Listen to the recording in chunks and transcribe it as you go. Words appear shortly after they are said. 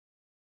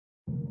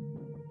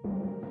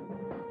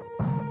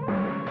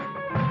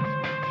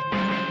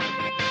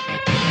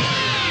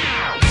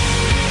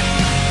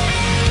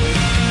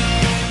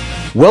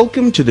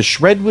Welcome to the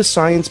Shred with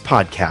Science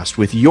podcast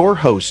with your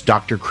host,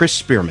 Dr. Chris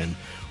Spearman,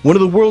 one of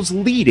the world's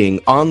leading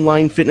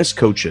online fitness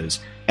coaches,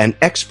 an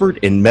expert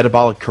in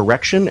metabolic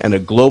correction, and a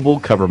global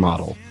cover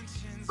model.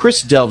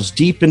 Chris delves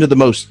deep into the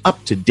most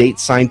up-to-date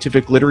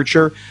scientific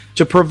literature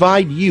to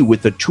provide you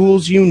with the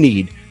tools you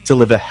need to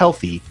live a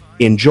healthy,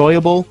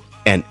 enjoyable,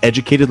 and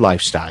educated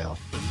lifestyle.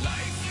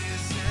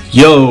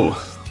 Yo,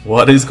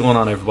 what is going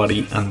on,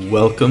 everybody, and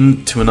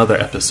welcome to another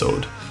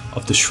episode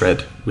of the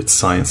Shred with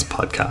Science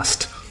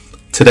podcast.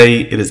 Today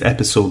it is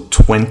episode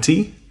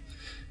 20.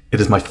 It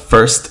is my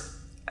first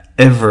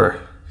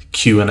ever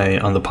Q&A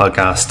on the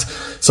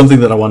podcast, something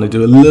that I want to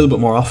do a little bit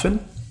more often.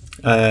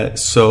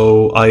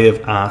 So I have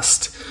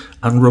asked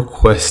and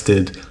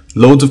requested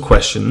loads of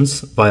questions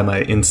via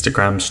my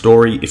Instagram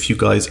story. If you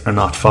guys are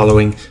not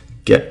following,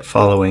 get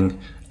following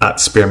at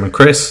Spearman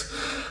Chris.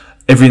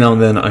 Every now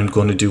and then I'm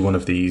going to do one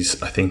of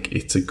these. I think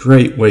it's a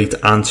great way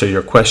to answer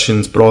your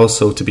questions, but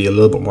also to be a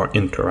little bit more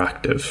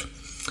interactive.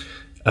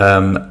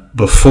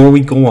 Before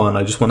we go on,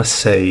 I just want to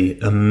say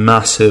a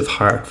massive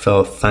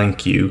heartfelt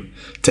thank you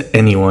to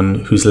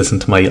anyone who's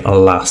listened to my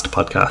last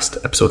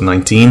podcast, episode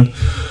 19,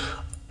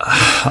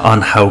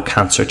 on how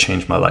cancer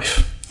changed my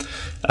life.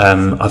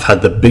 I've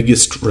had the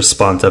biggest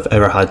response I've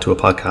ever had to a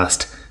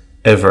podcast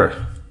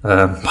ever,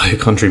 by a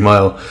country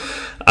mile.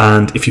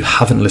 And if you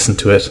haven't listened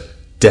to it,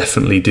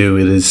 definitely do.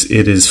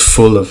 It is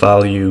full of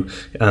value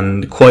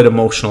and quite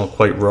emotional,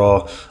 quite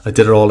raw. I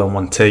did it all in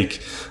one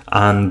take,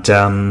 and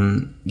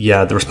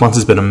the response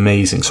has been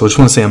amazing. So I just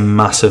want to say a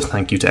massive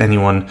thank you to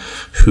anyone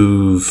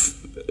who's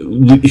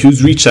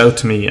reached out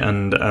to me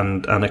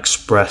and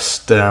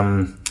expressed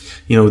the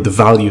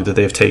value that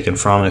they've taken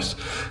from it,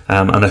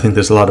 and I think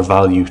there's a lot of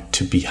value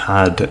to be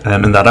had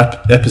in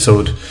that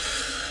episode.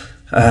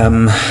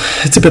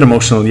 It's a bit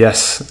emotional,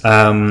 yes.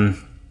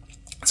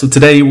 So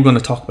today we're going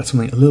to talk about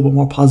something a little bit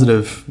more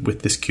positive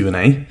with this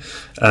Q&A.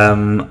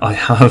 I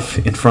have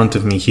in front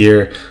of me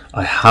here,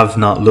 I have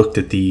not looked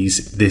at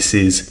these. This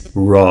is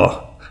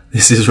raw.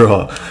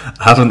 I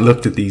haven't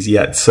looked at these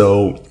yet.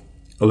 So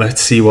let's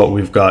see what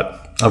we've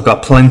got. I've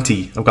got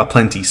plenty.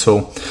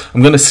 So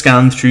I'm going to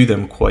scan through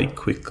them quite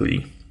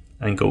quickly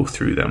and go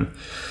through them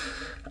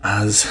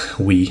as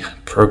we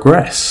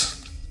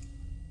progress.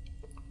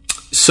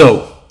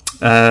 So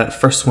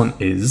first one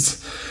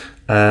is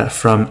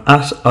from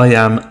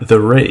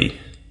 @IamTheRay.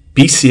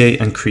 BCA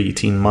and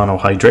creatine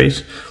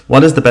monohydrate.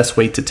 What is the best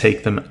way to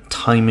take them,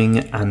 timing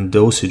and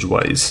dosage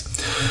wise?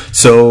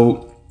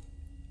 So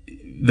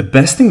the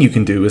best thing you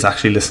can do is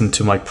actually listen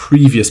to my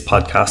previous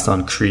podcast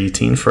on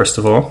creatine. First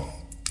of all,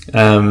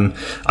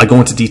 I go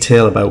into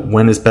detail about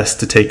when is best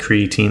to take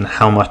creatine,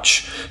 how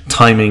much,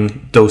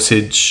 timing,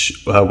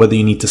 dosage, whether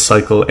you need to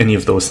cycle, any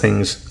of those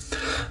things.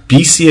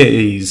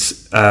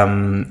 BCAAs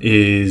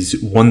is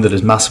one that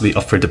is massively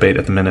up for debate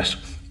at the minute.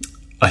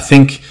 I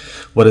think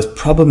what is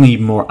probably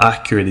more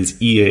accurate is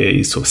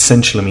EAAs, so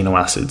essential amino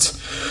acids.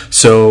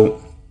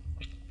 So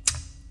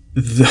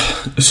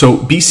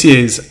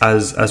BCAAs,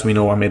 as we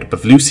know, are made up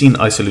of leucine,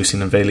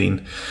 isoleucine, and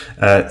valine,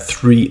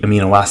 3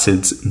 amino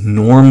acids,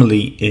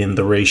 normally in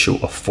the ratio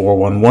of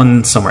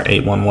 4:1:1. Some are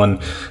 8:1:1,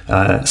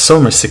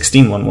 some are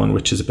 16:1:1,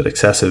 which is a bit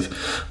excessive.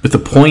 But the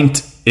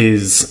point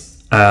is,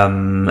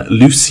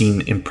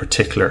 leucine in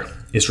particular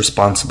is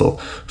responsible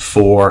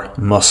for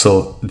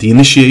the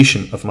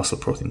initiation of muscle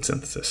protein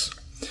synthesis.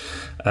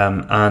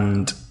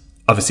 And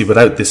obviously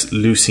without this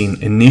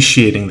leucine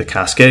initiating the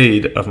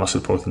cascade of muscle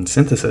protein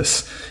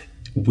synthesis,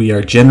 we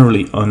are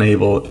generally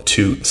unable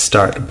to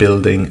start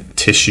building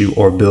tissue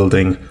or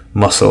building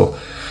muscle.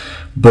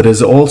 But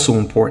it's also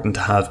important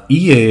to have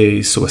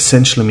EAAs, so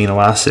essential amino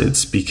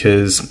acids,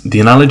 because the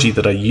analogy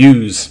that I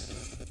use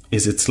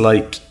is it's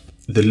like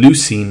the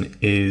leucine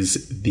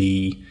is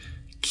the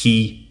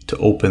key to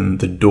open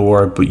the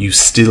door, but you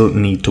still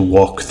need to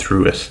walk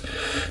through it.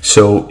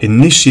 So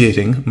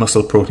initiating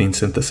muscle protein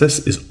synthesis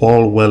is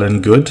all well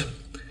and good.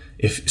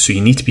 So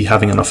you need to be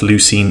having enough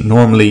leucine.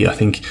 Normally, I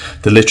think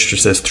the literature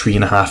says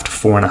 3.5 to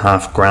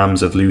 4.5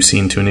 grams of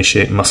leucine to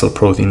initiate muscle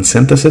protein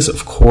synthesis.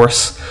 Of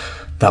course,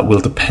 that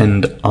will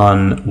depend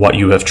on what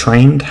you have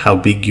trained, how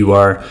big you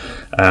are,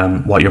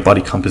 what your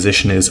body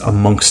composition is,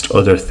 amongst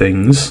other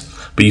things.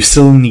 But you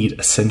still need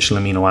essential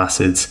amino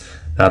acids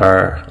that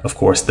are, of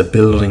course, the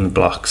building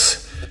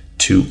blocks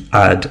to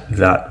add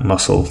that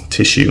muscle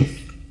tissue.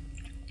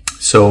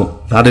 So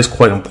that is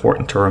quite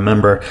important to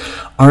remember.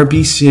 Are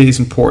BCAAs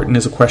important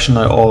is a question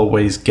I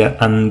always get,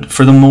 and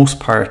for the most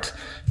part,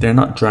 they're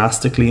not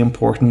drastically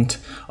important.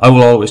 I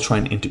will always try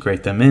and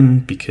integrate them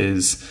in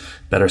because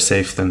better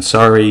safe than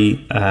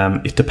sorry.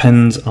 It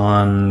depends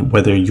on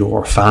whether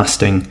you're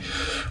fasting,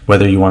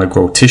 whether you want to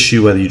grow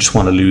tissue, whether you just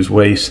want to lose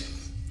weight.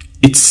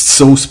 It's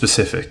so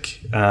specific.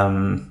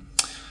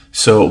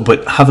 But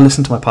have a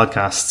listen to my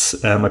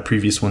podcasts, my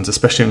previous ones,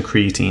 especially on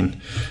creatine,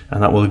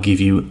 and that will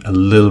give you a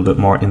little bit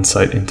more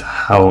insight into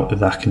how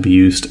that can be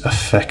used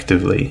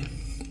effectively.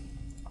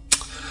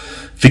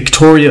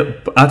 Victoria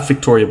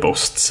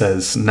Boast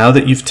says, now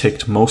that you've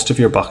ticked most of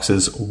your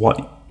boxes,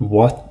 what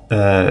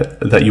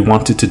that you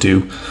wanted to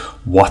do,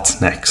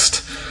 what's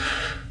next?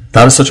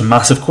 That is such a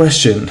massive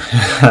question.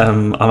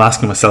 I'm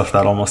asking myself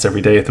that almost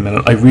every day at the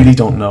minute. I really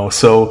don't know.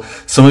 So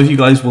some of you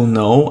guys will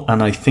know,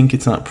 and I think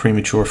it's not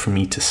premature for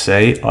me to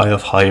say, I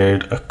have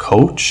hired a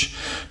coach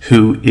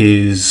who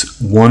is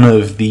one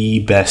of the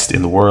best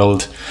in the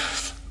world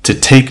to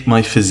take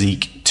my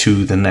physique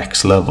to the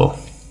next level.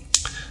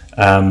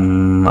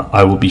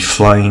 I will be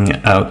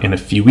flying out in a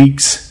few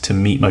weeks to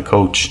meet my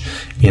coach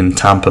in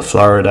Tampa,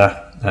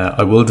 Florida.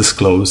 I will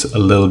disclose a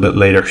little bit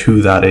later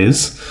who that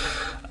is.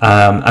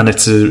 And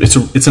it's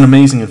an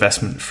amazing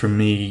investment for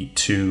me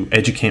to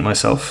educate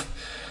myself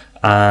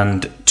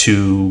and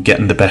to get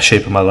in the best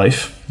shape of my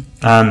life.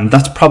 And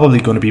that's probably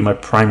going to be my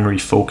primary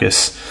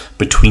focus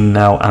between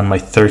now and my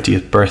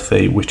 30th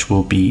birthday, which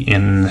will be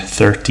in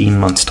 13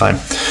 months' time.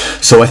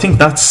 So I think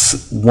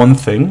that's one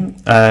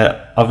thing.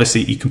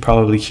 Obviously, you can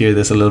probably hear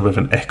there's a little bit of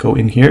an echo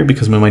in here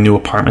because I'm in my new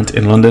apartment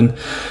in London,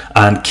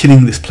 and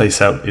kitting this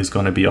place out is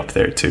going to be up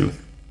there too.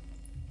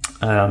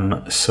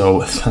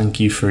 So thank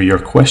you for your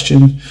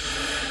question.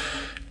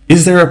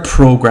 Is there a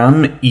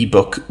program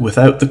ebook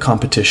without the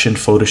competition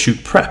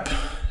photoshoot prep?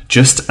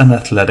 Just an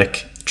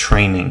athletic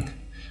training?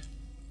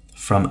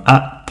 From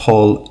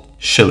 @Paul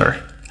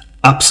Schiller.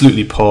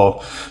 Absolutely,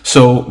 Paul.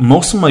 So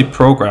most of my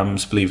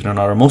programs, believe it or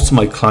not, or most of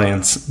my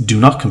clients do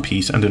not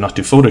compete and do not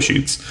do photo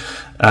shoots.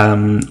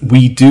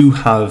 We do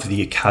have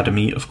the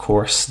academy, of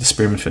course, the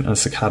Spearman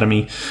Fitness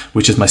Academy,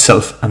 which is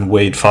myself and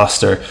Wade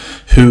Foster,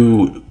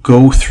 who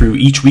go through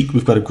each week.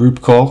 We've got a group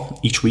call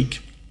each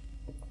week,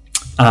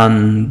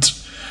 and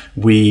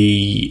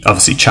we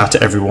obviously chat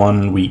to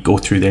everyone. We go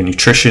through their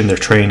nutrition, their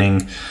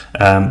training,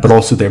 but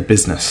also their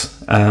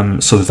business.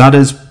 So that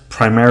is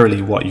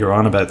primarily what you're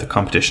on about, the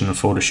competition and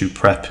photo shoot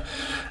prep.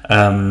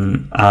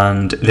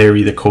 And they're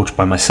either coached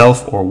by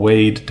myself or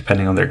Wade,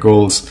 depending on their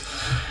goals.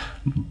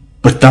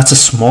 But that's a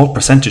small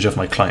percentage of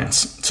my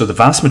clients. So the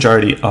vast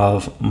majority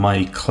of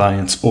my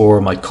clients, or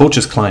my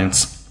coaches'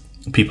 clients,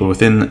 people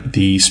within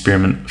the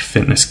Spearman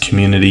Fitness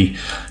community,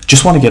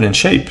 just want to get in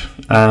shape.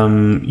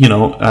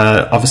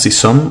 Obviously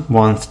some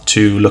want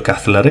to look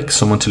athletic,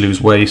 some want to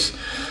lose weight.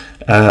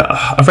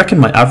 I reckon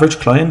my average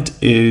client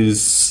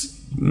is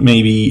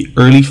maybe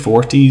early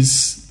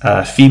 40s,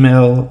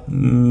 female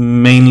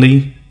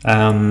mainly,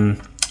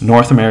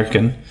 North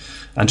American,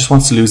 and just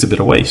wants to lose a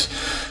bit of weight.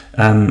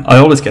 I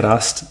always get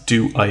asked,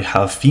 do I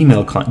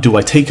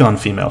take on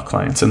female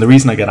clients? And the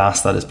reason I get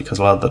asked that is because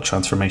a lot of the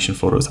transformation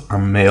photos are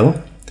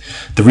male.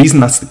 The reason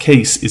that's the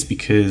case is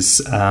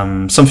because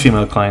some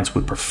female clients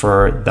would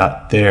prefer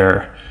that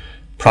their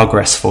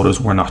progress photos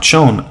were not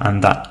shown,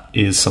 and that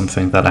is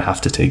something that I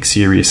have to take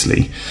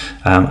seriously,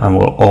 and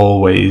will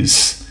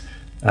always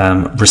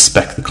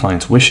respect the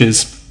client's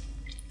wishes.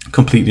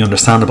 Completely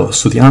understandable.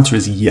 So the answer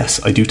is yes,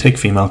 I do take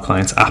female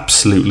clients,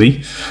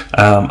 absolutely.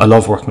 I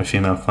love working with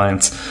female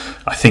clients.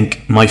 I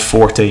think my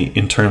forte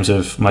in terms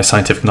of my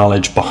scientific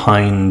knowledge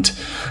behind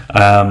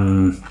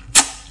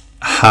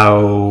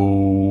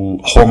how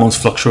hormones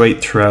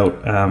fluctuate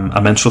throughout a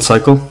menstrual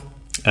cycle.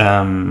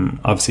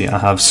 Obviously I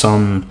have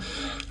some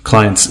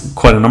clients,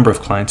 quite a number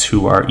of clients,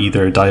 who are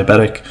either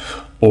diabetic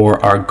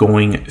or are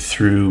going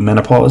through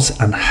menopause,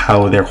 and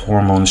how their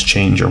hormones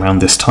change around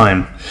this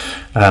time.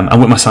 And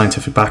with my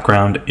scientific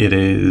background, it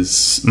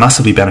is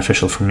massively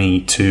beneficial for me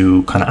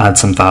to kind of add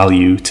some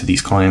value to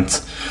these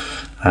clients.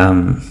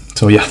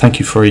 So yeah, thank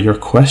you for your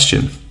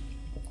question.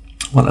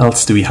 What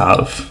else do we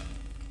have?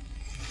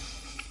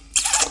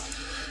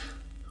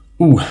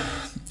 @va_ni_tha.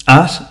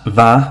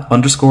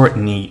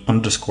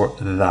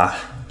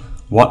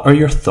 What are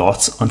your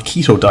thoughts on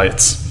keto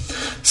diets?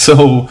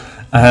 So,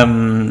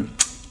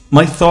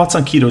 my thoughts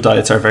on keto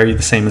diets are very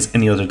the same as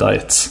any other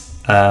diets.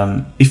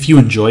 If you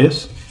enjoy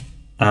it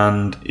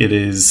and it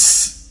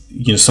is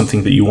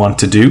something that you want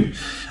to do,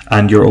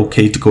 and you're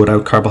okay to go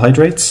without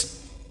carbohydrates,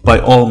 by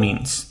all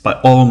means,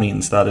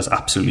 that is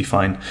absolutely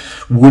fine.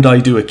 Would I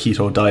do a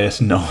keto diet?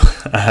 No,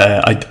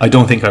 I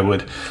don't think I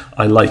would.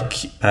 I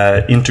like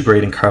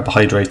integrating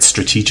carbohydrates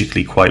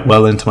strategically quite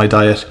well into my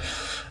diet.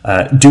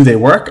 Do they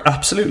work?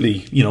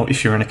 Absolutely.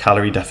 If you're in a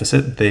calorie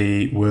deficit,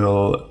 they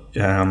will.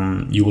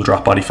 You will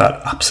drop body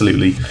fat.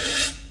 Absolutely.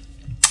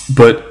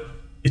 But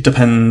it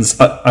depends.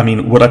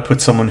 Would I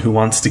put someone who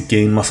wants to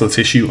gain muscle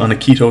tissue on a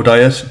keto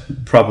diet?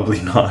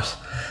 Probably not.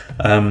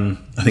 I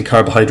think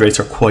carbohydrates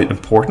are quite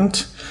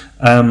important.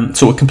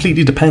 So it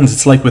completely depends.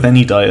 It's like with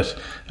any diet.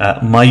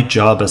 My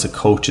job as a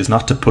coach is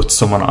not to put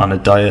someone on a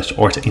diet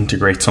or to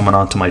integrate someone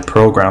onto my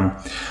program.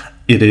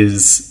 It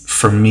is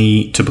for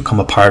me to become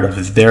a part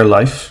of their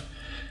life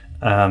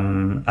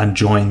and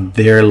join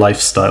their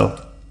lifestyle.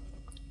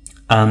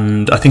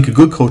 And I think a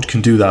good coach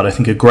can do that. I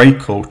think a great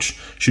coach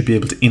should be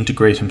able to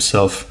integrate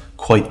himself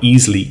quite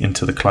easily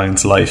into the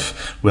client's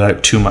life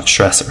without too much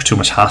stress or too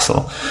much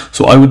hassle.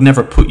 So I would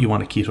never put you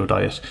on a keto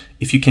diet.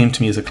 If you came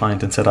to me as a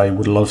client and said, I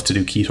would love to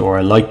do keto, or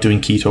I like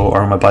doing keto,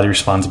 or my body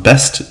responds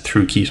best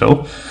through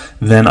keto,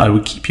 then I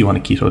would keep you on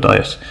a keto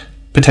diet.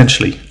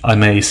 Potentially, I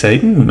may say,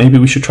 maybe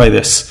we should try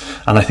this.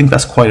 And I think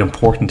that's quite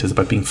important, is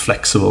about being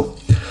flexible.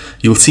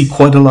 You'll see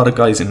quite a lot of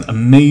guys in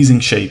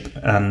amazing shape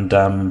and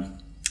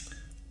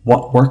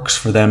what works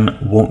for them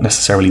won't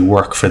necessarily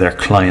work for their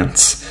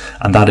clients.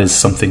 And that is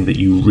something that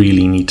you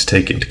really need to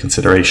take into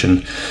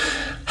consideration.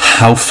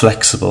 How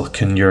flexible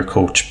can your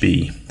coach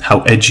be?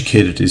 How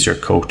educated is your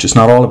coach? It's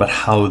not all about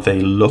how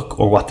they look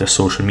or what their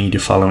social media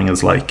following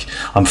is like.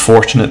 I'm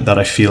fortunate that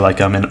I feel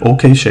like I'm in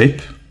okay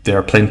shape. There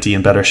are plenty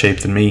in better shape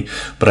than me,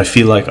 but I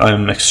feel like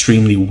I'm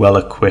extremely well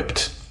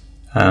equipped,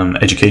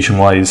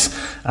 education-wise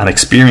and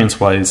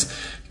experience-wise,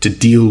 to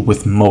deal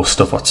with most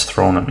of what's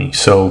thrown at me.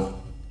 So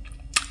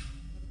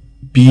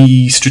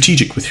be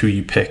strategic with who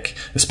you pick,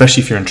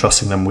 especially if you're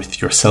entrusting them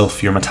with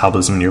yourself, your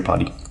metabolism, and your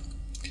body.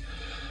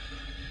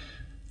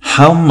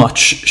 How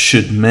much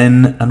should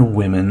men and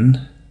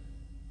women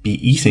be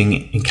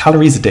eating in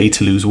calories a day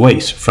to lose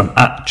weight? From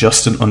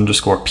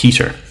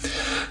 @Justin_Peter.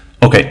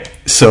 Okay,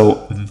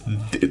 so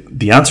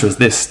the answer is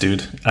this,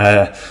 dude.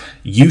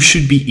 You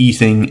should be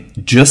eating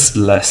just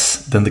less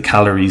than the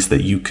calories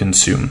that you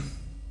consume.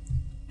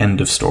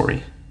 End of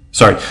story.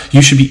 Sorry,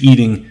 you should be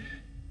eating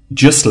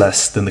just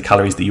less than the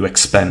calories that you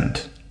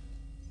expend.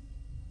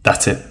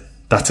 That's it.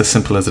 That's as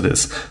simple as it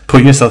is.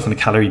 Put yourself in a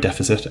calorie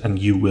deficit and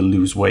you will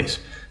lose weight.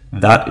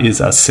 That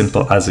is as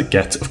simple as it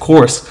gets. Of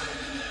course,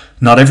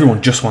 not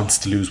everyone just wants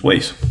to lose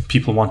weight.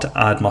 People want to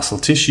add muscle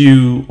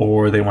tissue,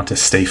 or they want to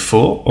stay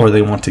full, or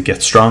they want to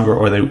get stronger,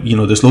 or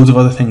there's loads of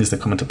other things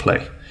that come into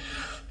play.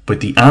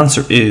 But the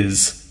answer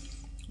is,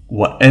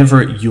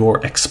 whatever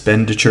your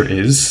expenditure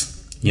is,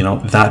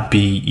 that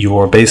be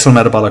your basal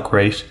metabolic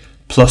rate,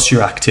 plus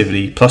your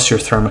activity, plus your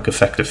thermic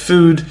effective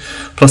food,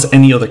 plus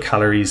any other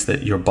calories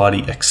that your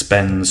body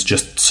expends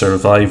just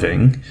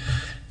surviving,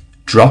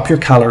 drop your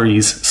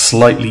calories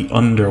slightly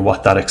under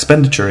what that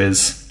expenditure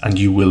is and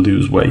you will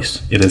lose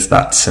weight. It is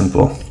that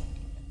simple.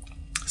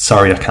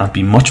 Sorry, I can't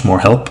be much more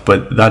help,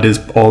 but that is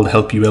all the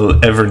help you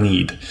will ever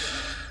need.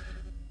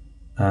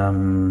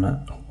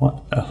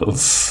 What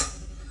else?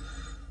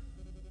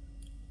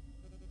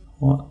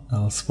 What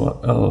else?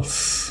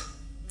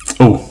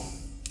 Oh.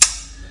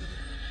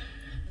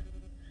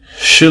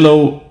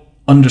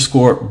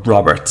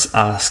 Shillow_Roberts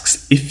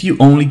asks, if you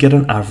only get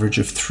an average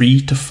of 3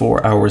 to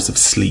 4 hours of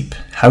sleep,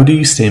 how do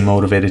you stay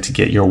motivated to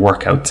get your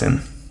workouts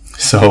in?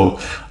 So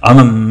I'm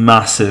a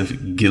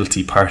massive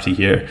guilty party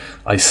here.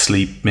 I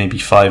sleep maybe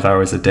 5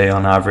 hours a day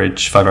on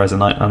average, 5 hours a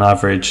night on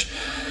average.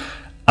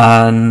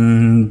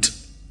 And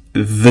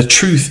the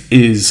truth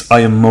is,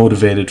 I am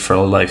motivated for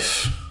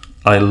life.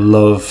 I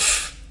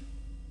love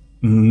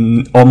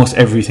almost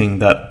everything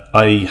that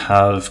I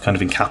have kind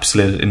of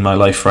encapsulated in my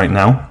life right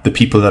now. The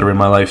people that are in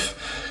my life,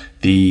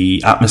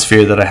 the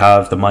atmosphere that I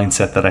have, the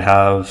mindset that I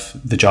have,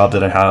 the job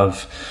that I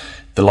have,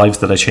 the lives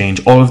that I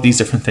change, all of these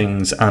different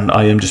things. And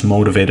I am just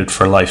motivated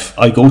for life.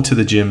 I go to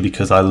the gym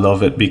because I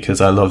love it, because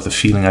I love the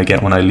feeling I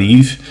get when I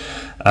leave,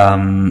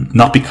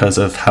 not because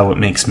of how it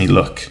makes me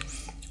look.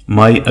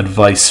 My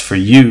advice for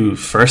you,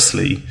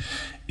 firstly,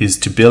 is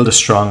to build a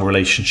strong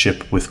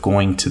relationship with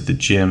going to the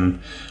gym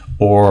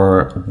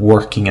or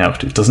working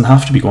out. It doesn't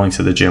have to be going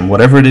to the gym.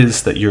 Whatever it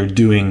is that you're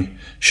doing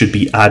should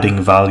be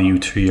adding value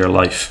to your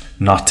life,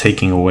 not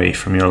taking away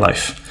from your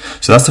life.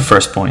 So that's the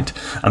first point.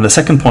 And the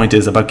second point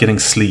is about getting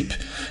sleep.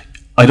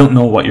 I don't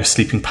know what your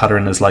sleeping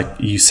pattern is like.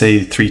 You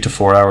say 3 to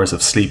 4 hours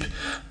of sleep,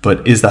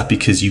 but is that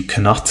because you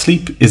cannot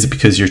sleep? Is it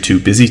because you're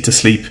too busy to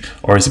sleep?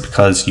 Or is it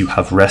because you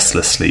have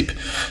restless sleep?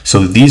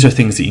 So these are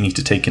things that you need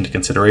to take into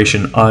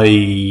consideration.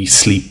 I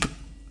sleep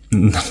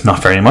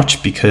not very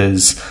much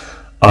because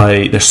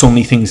there's so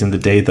many things in the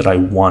day that I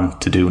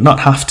want to do, not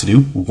have to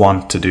do,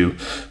 want to do.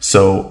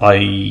 So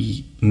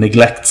I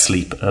neglect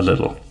sleep a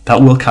little.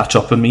 That will catch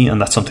up with me,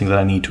 and that's something that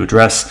I need to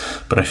address.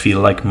 But I feel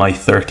like my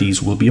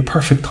 30s will be a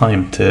perfect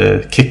time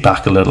to kick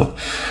back a little.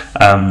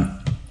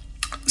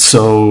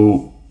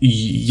 So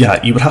yeah,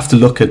 you would have to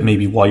look at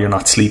maybe why you're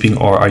not sleeping,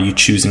 or are you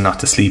choosing not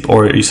to sleep,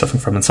 or are you suffering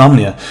from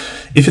insomnia?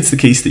 If it's the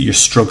case that you're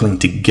struggling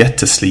to get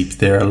to sleep,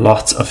 there are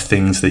lots of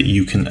things that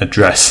you can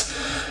address.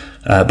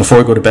 Before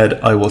I go to bed,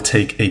 I will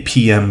take a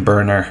PM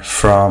burner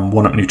from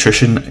 1UP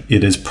Nutrition.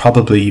 It is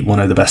probably one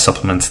of the best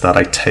supplements that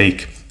I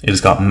take. It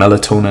has got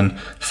melatonin,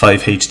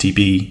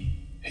 5-HTP,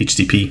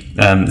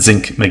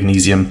 zinc,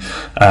 magnesium,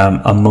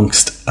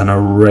 amongst an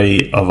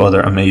array of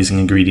other amazing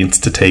ingredients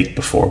to take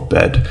before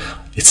bed.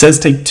 It says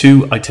take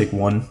 2, I take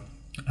 1,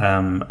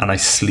 and I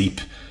sleep.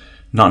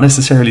 Not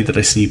necessarily that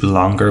I sleep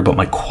longer, but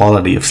my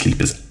quality of sleep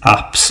is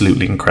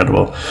absolutely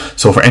incredible.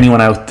 So for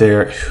anyone out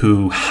there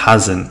who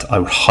hasn't, I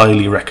would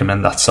highly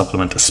recommend that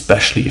supplement,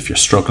 especially if you're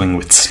struggling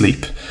with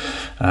sleep.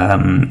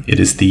 It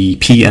is the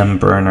PM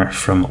burner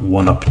from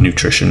 1UP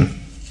Nutrition.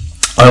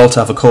 I also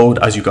have a code,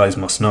 as you guys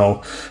must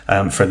know,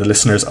 for the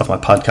listeners of my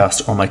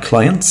podcast or my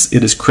clients.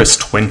 It is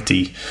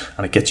Chris20,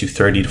 and it gets you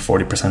 30 to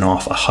 40%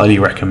 off. I highly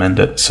recommend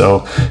it.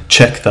 So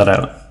check that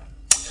out.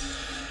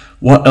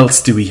 What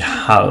else do we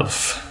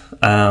have?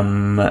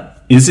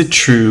 Is it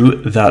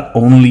true that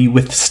only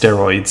with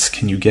steroids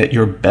can you get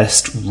your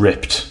best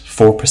ripped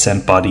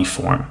 4% body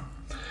form?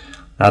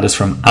 That is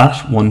from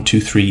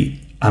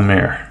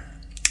 @123Amir.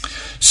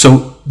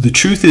 So the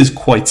truth is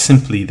quite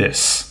simply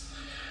this.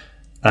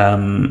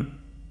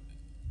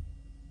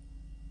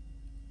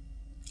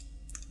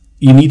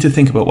 you need to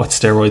think about what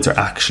steroids are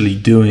actually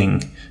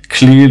doing.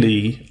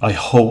 Clearly, I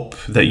hope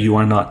that you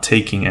are not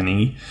taking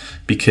any,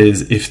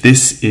 because if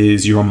this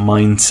is your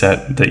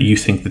mindset that you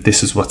think that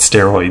this is what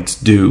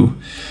steroids do,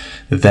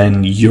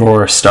 then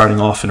you're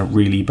starting off in a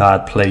really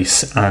bad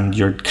place and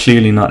you're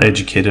clearly not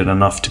educated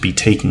enough to be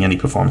taking any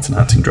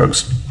performance-enhancing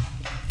drugs.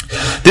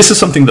 This is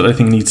something that I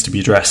think needs to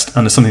be addressed,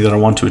 and is something that I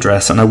want to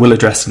address, and I will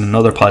address in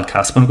another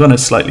podcast, but I'm going to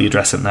slightly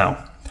address it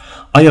now.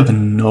 I have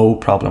no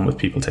problem with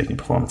people taking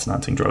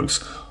performance-enhancing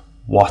drugs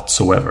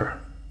whatsoever.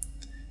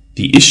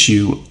 The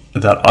issue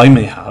that I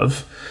may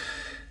have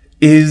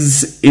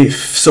is if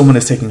someone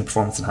is taking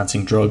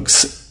performance-enhancing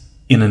drugs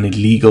in an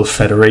illegal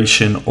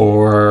federation,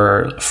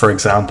 or, for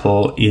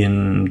example,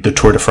 in the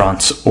Tour de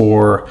France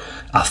or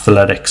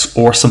athletics,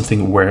 or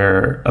something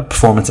where a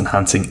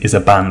performance-enhancing is a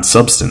banned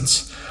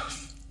substance.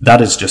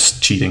 That is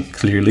just cheating,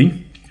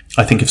 clearly.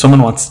 I think if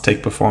someone wants to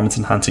take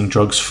performance-enhancing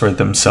drugs for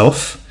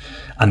themselves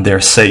and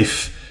they're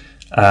safe,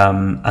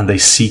 and they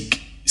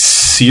seek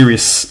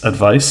serious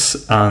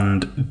advice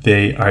and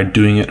they are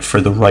doing it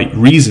for the right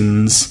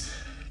reasons,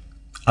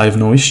 I have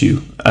no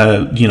issue.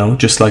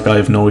 Just like I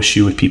have no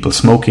issue with people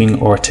smoking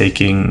or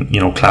taking,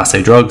 Class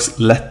A drugs.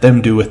 Let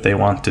them do what they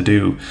want to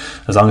do.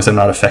 As long as they're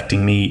not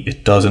affecting me,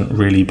 it doesn't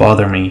really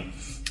bother me.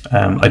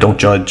 I don't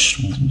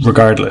judge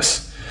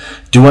regardless.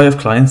 Do I have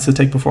clients that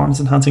take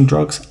performance-enhancing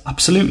drugs?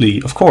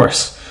 Absolutely, of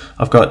course.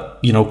 I've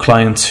got,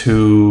 clients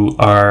who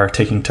are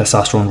taking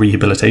testosterone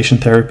rehabilitation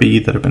therapy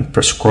that have been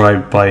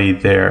prescribed by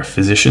their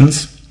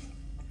physicians.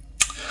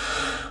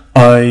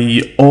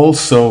 I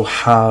also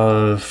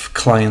have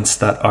clients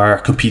that are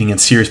competing in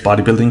serious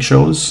bodybuilding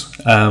shows,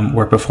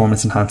 where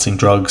performance-enhancing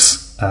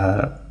drugs,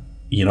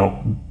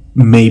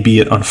 maybe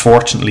it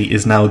unfortunately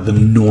is now the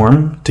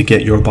norm to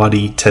get your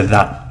body to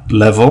that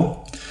level.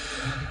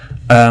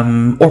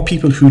 Or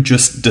people who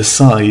just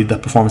decide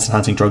that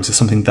performance-enhancing drugs is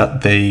something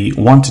that they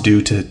want to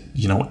do to,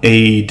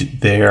 aid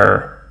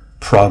their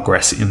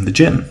progress in the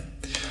gym.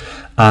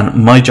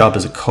 And my job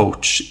as a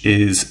coach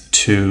is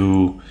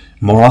to,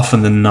 more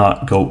often than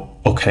not, go,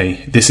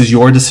 okay, this is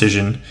your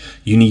decision.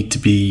 You need to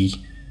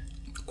be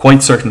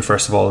quite certain,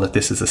 first of all, that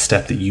this is a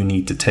step that you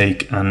need to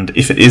take. And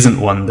if it isn't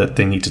one that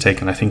they need to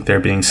take, and I think they're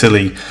being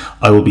silly,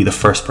 I will be the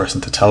first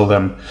person to tell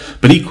them.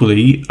 But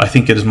equally, I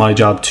think it is my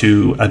job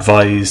to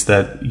advise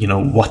that,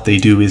 what they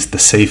do is the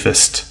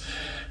safest,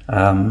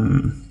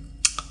 and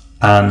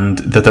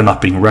that they're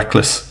not being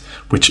reckless,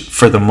 which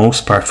for the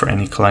most part, for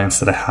any clients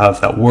that I have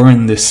that were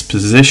in this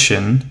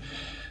position,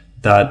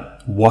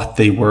 that what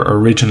they were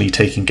originally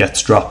taking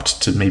gets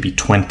dropped to maybe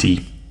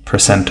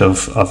 20%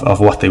 of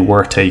what they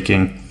were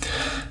taking.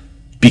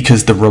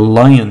 Because the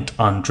reliant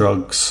on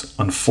drugs,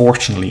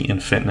 unfortunately, in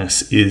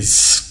fitness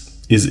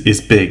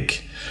is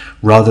big,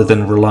 rather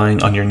than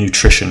relying on your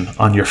nutrition,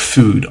 on your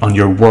food, on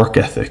your work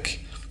ethic.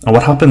 And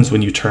what happens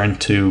when you turn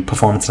to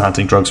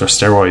performance-enhancing drugs or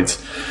steroids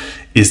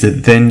is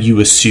that then you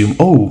assume,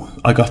 oh,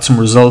 I got some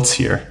results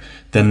here,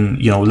 then,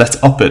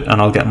 let's up it and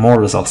I'll get more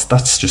results.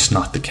 That's just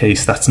not the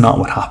case. That's not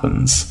what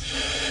happens.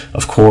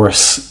 Of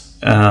course,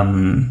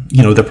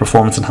 they're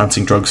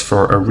performance-enhancing drugs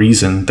for a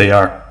reason. They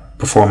are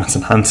performance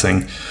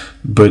enhancing,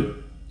 but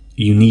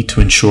you need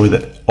to ensure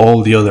that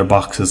all the other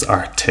boxes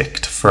are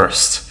ticked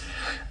first.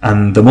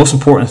 And the most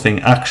important thing,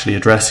 actually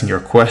addressing your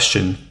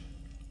question,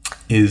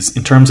 is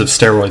in terms of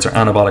steroids or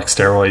anabolic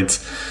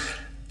steroids,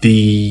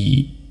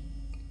 the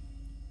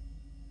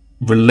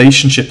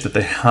relationship that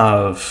they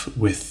have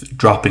with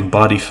dropping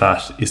body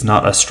fat is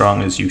not as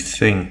strong as you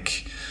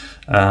think.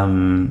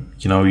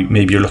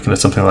 Maybe you're looking at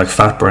something like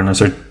fat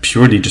burners are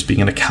purely just being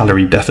in a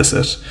calorie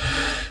deficit.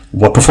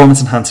 What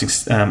performance-enhancing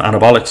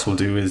anabolics will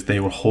do is they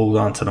will hold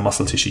on to the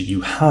muscle tissue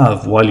you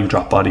have while you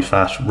drop body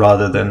fat,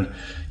 rather than,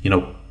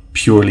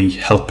 purely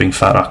helping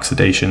fat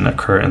oxidation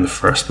occur in the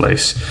first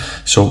place.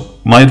 So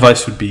my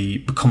advice would be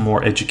become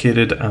more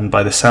educated, and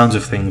by the sounds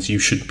of things, you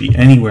should be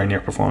anywhere near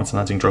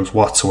performance-enhancing drugs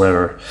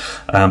whatsoever.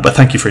 But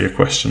thank you for your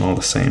question all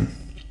the same.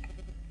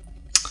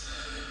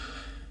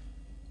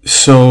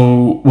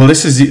 So, well,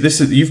 this is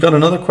you've got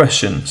another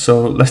question.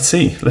 So let's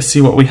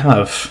see what we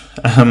have.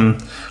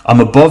 I'm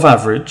above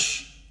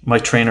average, my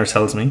trainer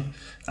tells me,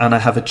 and I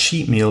have a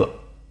cheat meal.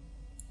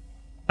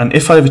 And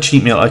if I have a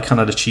cheat meal, I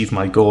cannot achieve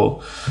my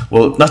goal.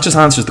 Well, that just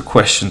answers the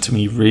question to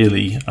me,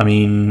 really. I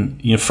mean,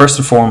 first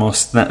and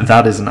foremost,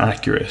 that isn't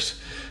accurate.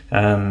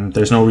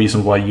 There's no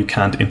reason why you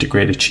can't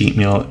integrate a cheat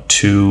meal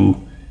to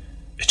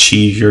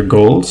achieve your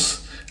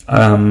goals.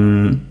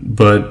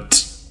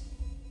 But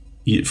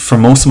for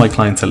most of my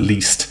clients, at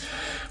least,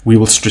 we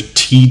will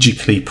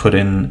strategically put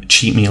in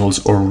cheat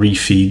meals or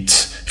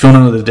refeeds. If you want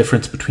to know the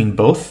difference between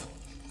both,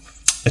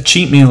 a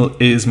cheat meal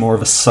is more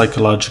of a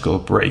psychological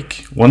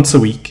break once a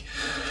week,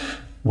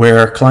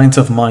 where clients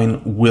of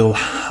mine will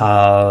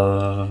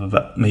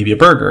have maybe a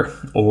burger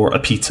or a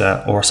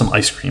pizza or some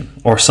ice cream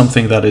or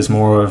something that is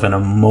more of an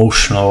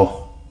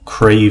emotional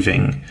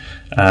craving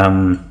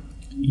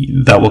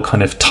that will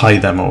kind of tie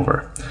them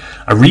over.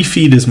 A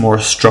refeed is more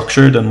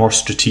structured and more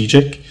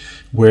strategic,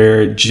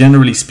 where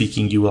generally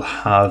speaking you will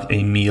have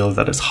a meal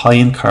that is high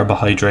in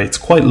carbohydrates,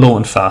 quite low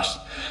in fat,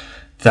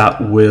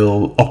 that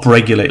will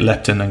upregulate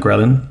leptin and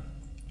ghrelin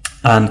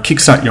and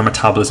kickstart your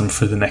metabolism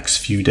for the next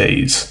few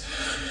days.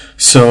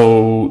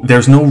 So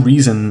there's no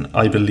reason,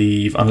 I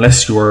believe,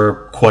 unless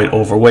you're quite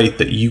overweight,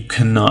 that you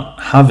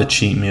cannot have a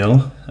cheat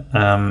meal.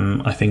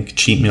 I think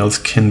cheat meals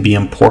can be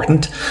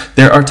important.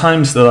 There are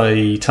times that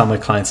I tell my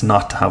clients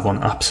not to have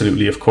one,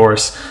 absolutely, of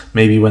course.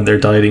 Maybe when they're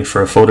dieting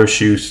for a photo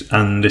shoot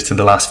and it's in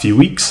the last few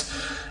weeks.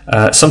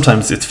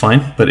 Sometimes it's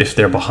fine, but if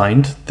they're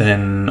behind,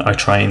 then I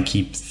try and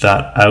keep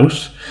that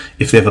out.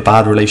 If they have a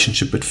bad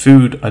relationship with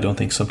food, I don't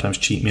think sometimes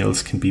cheat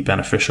meals can be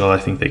beneficial. I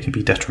think they can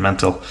be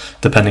detrimental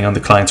depending on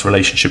the client's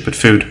relationship with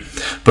food.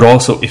 But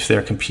also if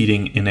they're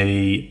competing in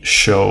a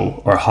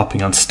show or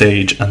hopping on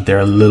stage and they're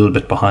a little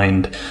bit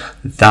behind,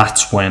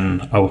 that's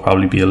when I will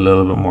probably be a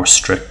little bit more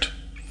strict.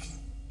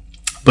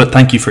 But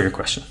thank you for your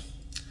question.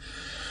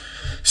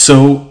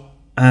 So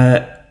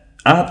at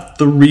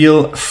the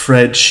real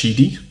Fred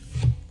Sheedy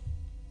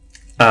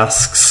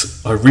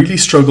asks, I really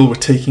struggle with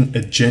taking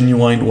a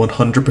genuine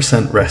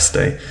 100% rest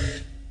day.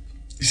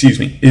 Excuse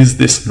me, is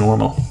this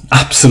normal?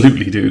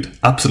 Absolutely, dude.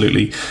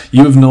 Absolutely.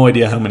 You have no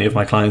idea how many of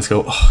my clients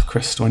go, oh,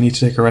 Chris, do I need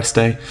to take a rest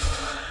day?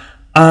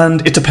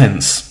 And it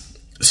depends.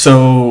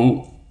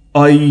 So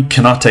I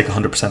cannot take a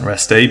 100%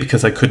 rest day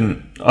because I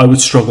would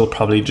struggle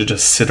probably to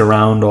just sit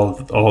around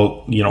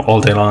all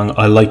day long.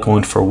 I like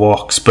going for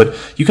walks, but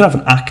you can have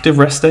an active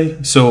rest day.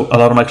 So a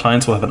lot of my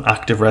clients will have an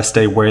active rest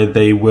day where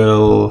they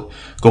will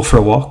go for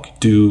a walk,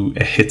 do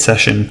a HIIT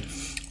session,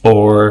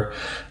 or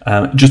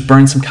just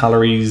burn some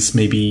calories,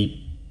 maybe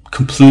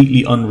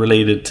completely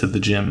unrelated to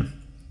the gym.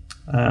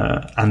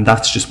 And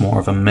that's just more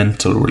of a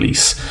mental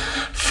release.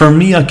 For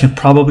me, I can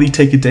probably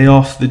take a day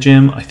off the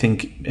gym. I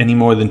think any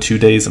more than 2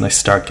 days and I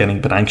start getting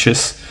a bit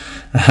anxious.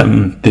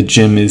 The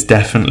gym is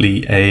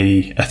definitely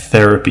a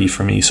therapy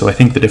for me. So I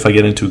think that if I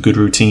get into a good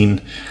routine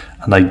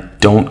and I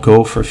don't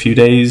go for a few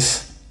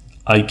days,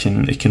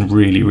 it can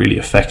really, really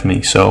affect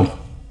me. So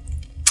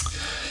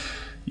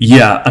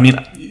yeah, I mean,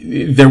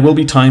 there will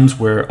be times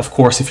where, of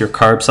course, if you're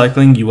carb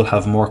cycling, you will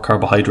have more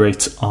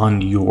carbohydrates on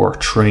your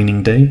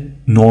training day,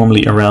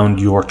 normally around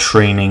your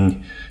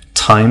training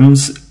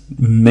times,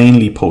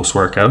 mainly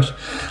post-workout.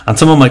 And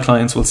some of my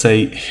clients will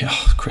say,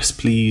 oh, Chris,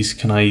 please,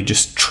 can I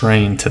just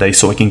train today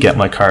so I can get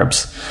my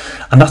carbs?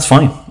 And that's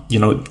fine. You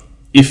know,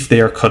 if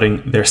they are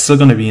cutting, they're still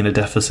going to be in a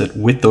deficit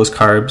with those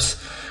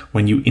carbs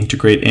when you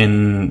integrate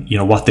in, you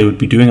know, what they would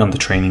be doing on the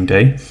training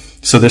day.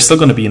 So they're still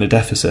going to be in a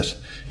deficit.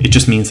 It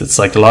just means that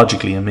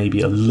psychologically it may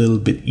be a little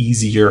bit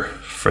easier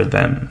for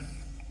them.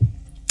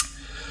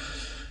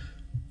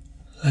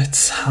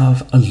 Let's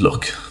have a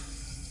look.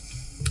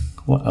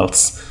 What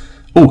else?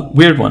 Oh,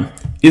 weird one.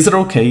 Is it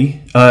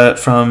okay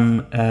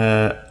from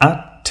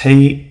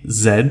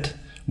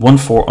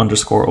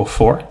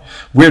 @TZ14_04?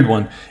 Weird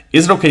one.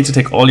 Is it okay to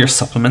take all your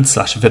supplements /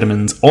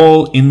 vitamins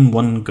all in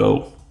one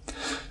go?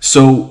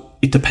 So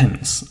it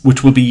depends,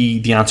 which will be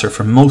the answer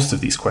for most of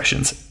these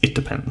questions. It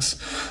depends.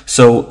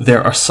 So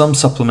there are some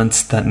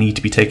supplements that need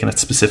to be taken at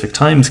specific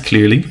times,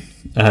 clearly.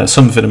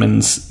 Some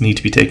vitamins need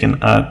to be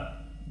taken at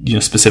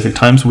specific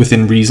times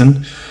within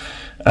reason.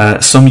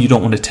 Some you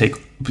don't want to take.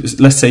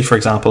 Let's say, for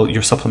example,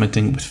 you're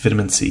supplementing with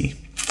vitamin C.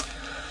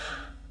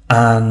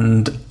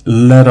 And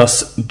let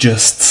us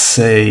just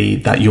say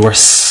that you are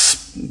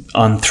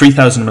on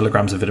 3,000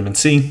 milligrams of vitamin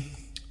C.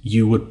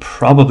 You would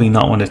probably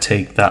not want to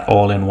take that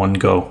all in one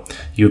go.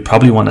 You would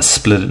probably want to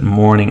split it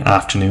morning,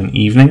 afternoon,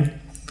 evening.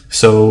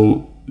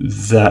 So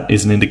that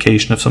is an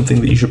indication of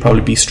something that you should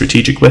probably be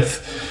strategic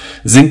with.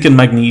 Zinc and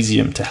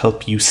magnesium to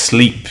help you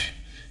sleep.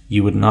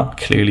 You would not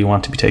clearly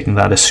want to be taking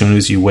that as soon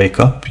as you wake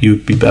up.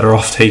 You'd be better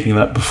off taking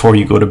that before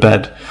you go to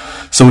bed.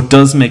 So it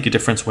does make a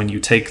difference when you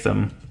take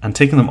them. And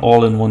taking them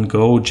all in one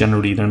go,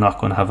 generally they're not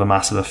going to have a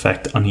massive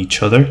effect on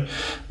each other.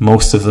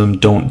 Most of them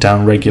don't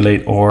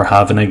downregulate or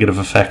have a negative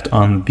effect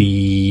on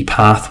the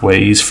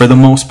pathways for the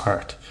most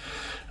part.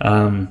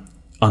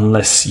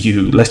 Unless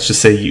let's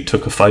just say you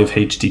took a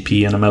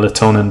 5-HTP and a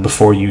melatonin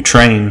before you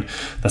train.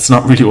 That's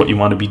not really what you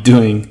want to be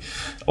doing.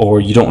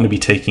 Or you don't want to be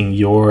taking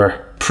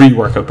your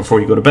pre-workout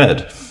before you go to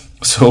bed.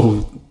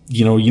 So,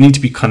 you need to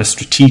be kind of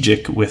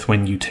strategic with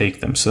when you take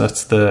them. So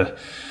that's the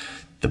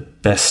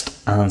best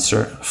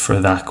answer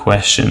for that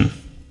question.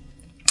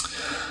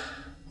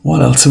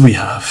 What else do we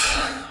have?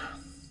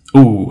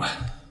 Ooh,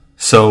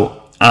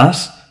 so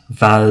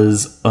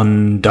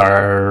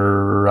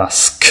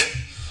 @VazUndarask.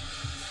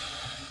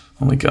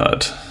 Oh my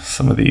god,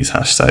 some of these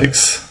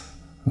hashtags,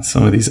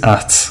 some of these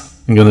ats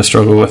I'm going to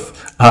struggle with.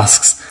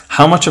 Asks,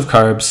 how much of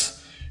carbs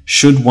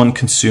should one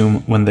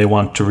consume when they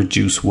want to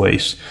reduce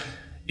weight?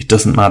 It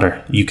doesn't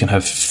matter. You can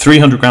have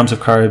 300 grams of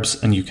carbs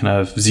and you can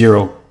have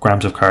 0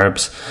 grams of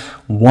carbs.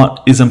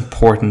 What is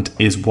important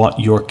is what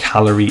your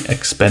calorie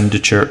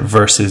expenditure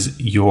versus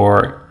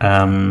your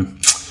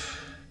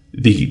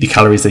the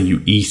calories that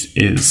you eat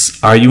is.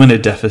 Are you in a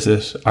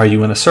deficit? Are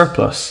you in a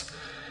surplus?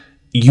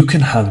 You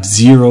can have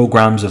 0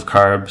 grams of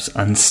carbs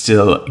and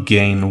still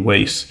gain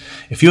weight.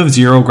 If you have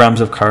 0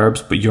 grams of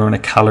carbs, but you're in a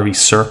calorie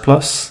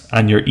surplus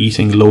and you're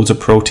eating loads of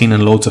protein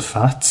and loads of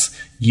fats,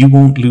 you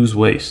won't lose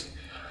weight.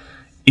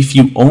 if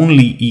you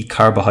only eat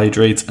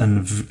carbohydrates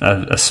and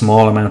a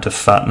small amount of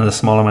fat and a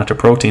small amount of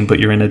protein, but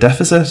you're in a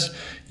deficit,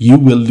 you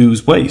will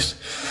lose weight.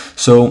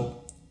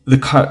 So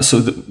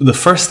the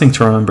first thing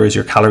to remember is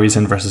your calories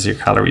in versus your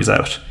calories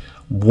out.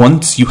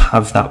 Once you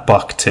have that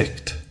box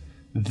ticked,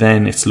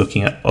 then it's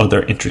looking at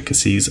other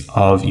intricacies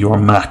of your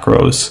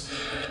macros.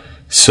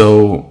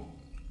 So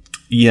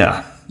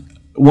yeah,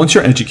 once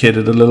you're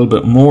educated a little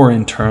bit more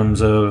in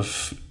terms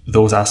of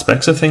those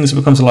aspects of things, it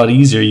becomes a lot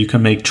easier. You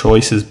can make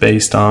choices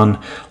based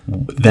on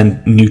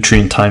then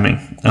nutrient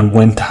timing and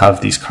when to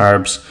have these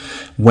carbs,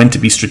 when to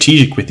be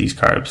strategic with these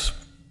carbs.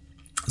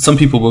 Some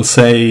people will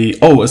say,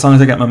 oh, as long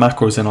as I get my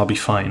macros in, I'll be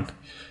fine.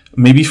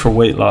 Maybe for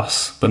weight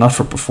loss, but not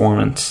for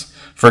performance.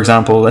 For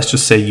example, let's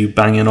just say you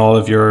bang in all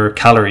of your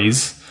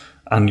calories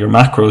and your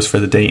macros for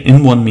the day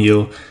in one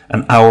meal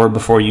an hour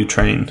before you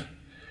train.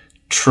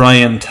 Try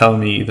and tell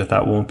me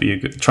that won't be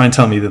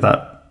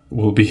that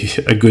will be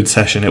a good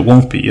session. It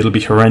won't be. It'll be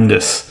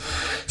horrendous.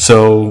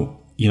 So,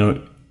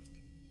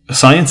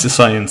 science is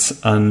science,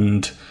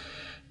 and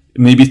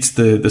maybe it's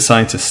the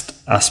scientist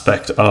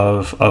aspect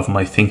of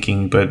my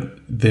thinking, but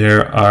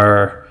there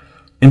are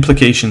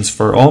implications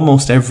for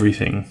almost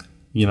everything,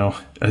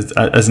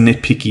 as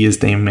nitpicky as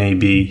they may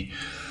be.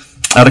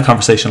 I had a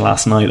conversation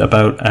last night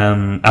about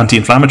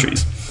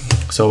anti-inflammatories.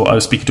 So I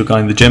was speaking to a guy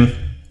in the gym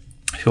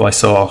who I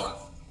saw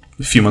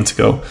a few months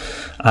ago,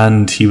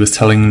 and he was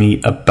telling me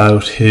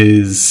about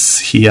he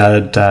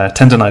had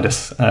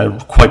tendonitis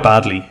quite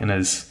badly in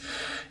his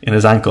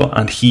ankle,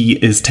 and he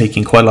is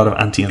taking quite a lot of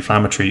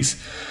anti-inflammatories.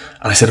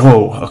 And I said,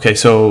 oh, okay,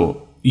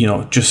 so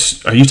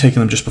are you taking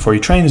them just before you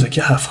train? He's like,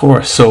 yeah, of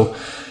course. So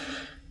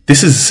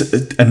this is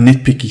a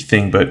nitpicky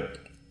thing, but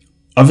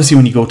obviously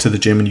when you go to the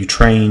gym and you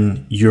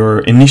train, you're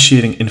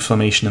initiating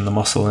inflammation in the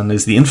muscle, and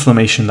it's the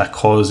inflammation that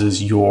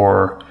causes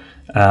your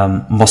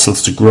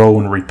muscles to grow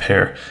and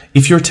repair.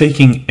 If you're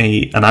taking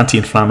an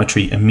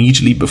anti-inflammatory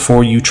immediately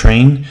before you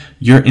train,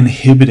 you're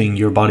inhibiting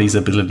your body's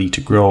ability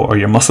to grow, or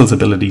your muscles'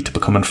 ability to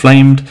become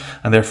inflamed,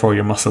 and therefore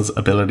your muscles'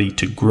 ability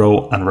to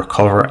grow and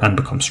recover and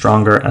become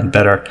stronger and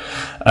better.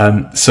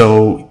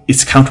 So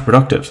it's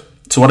counterproductive.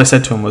 So what I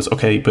said to him was,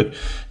 okay, but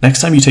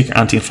next time you take your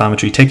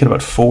anti-inflammatory, take it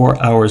about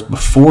 4 hours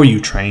before you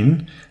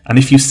train. And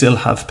if you still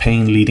have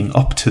pain leading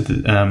up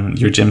to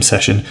your gym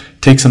session,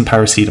 take some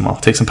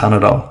paracetamol, take some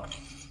Panadol.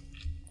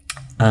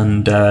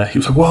 And he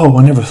was like, whoa,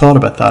 I never thought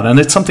about that. And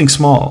it's something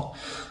small,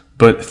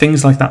 but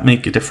things like that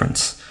make a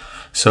difference.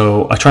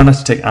 So I try not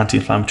to take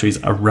anti-inflammatories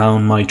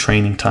around my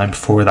training time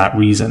for that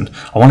reason.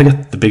 I want to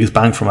get the biggest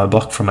bang for my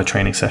buck from my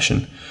training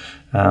session.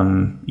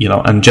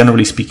 And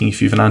generally speaking,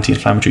 if you have an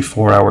anti-inflammatory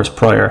 4 hours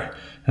prior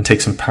and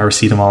take some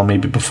paracetamol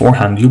maybe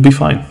beforehand, you'll be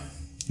fine.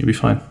 You'll be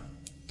fine.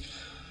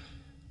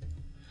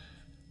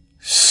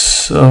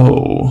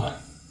 So,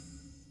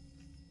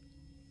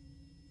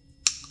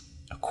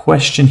 a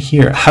question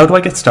here. How do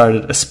I get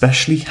started,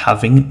 especially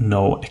having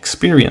no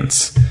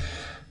experience?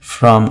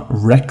 From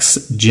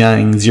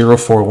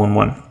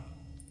RexJang0411.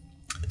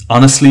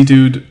 Honestly,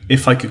 dude,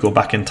 if I could go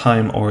back in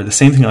time, or the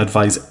same thing I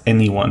advise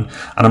anyone,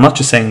 and I'm not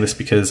just saying this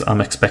because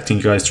I'm expecting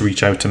you guys to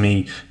reach out to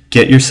me,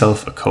 get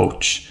yourself a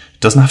coach. It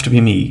doesn't have to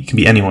be me, it can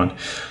be anyone.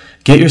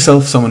 Get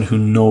yourself someone who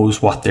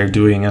knows what they're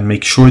doing, and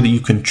make sure that you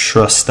can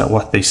trust that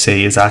what they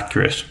say is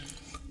accurate.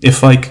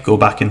 If I could go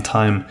back in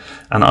time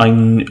and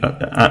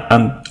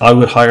I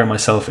would hire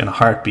myself in a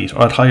heartbeat,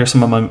 or I'd hire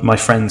some of my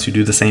friends who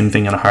do the same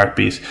thing in a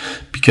heartbeat,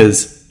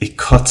 because it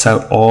cuts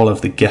out all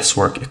of the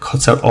guesswork. It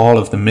cuts out all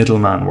of the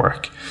middleman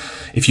work.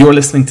 If you're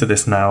listening to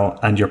this now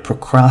and you're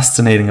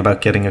procrastinating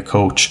about getting a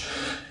coach,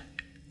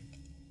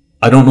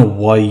 I don't know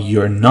why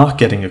you're not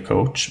getting a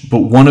coach, but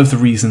one of the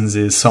reasons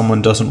is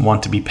someone doesn't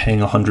want to be paying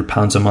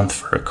 £100 a month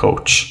for a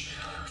coach.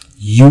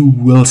 You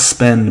will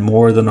spend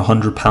more than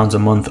 £100 a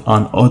month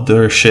on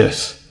other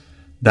shit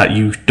that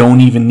you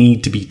don't even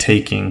need to be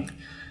taking.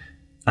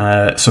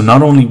 So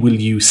not only will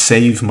you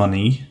save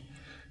money,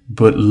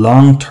 but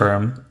long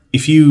term,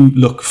 if you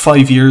look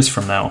 5 years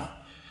from now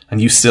and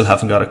you still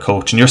haven't got a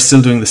coach and you're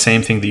still doing the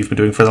same thing that you've been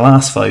doing for the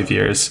last 5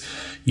 years,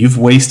 you've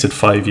wasted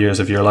 5 years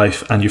of your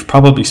life, and you've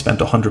probably spent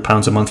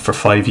 £100 a month for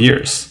 5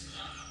 years.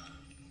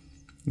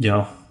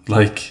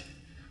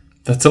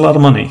 That's a lot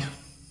of money.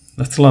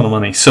 That's a lot of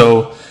money.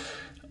 So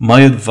my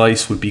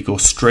advice would be, go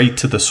straight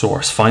to the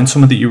source. Find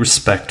someone that you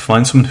respect.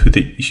 Find someone who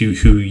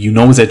you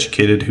know is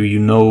educated, who you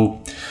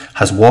know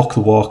has walked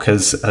the walk,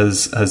 has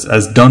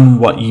done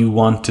what you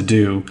want to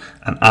do,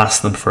 and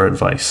ask them for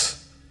advice.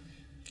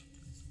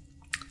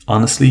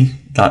 Honestly,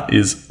 that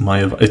is my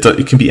advice.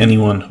 It can be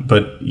anyone,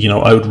 but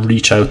I would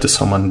reach out to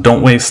someone.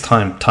 Don't waste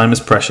time. Time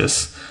is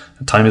precious.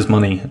 Time is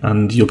money,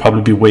 and you'll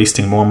probably be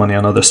wasting more money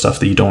on other stuff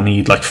that you don't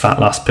need, like fat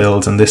loss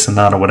pills and this and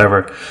that or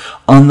whatever.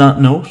 On that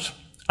note,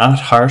 at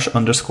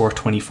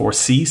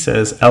harsh_24C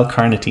says,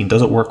 L-carnitine,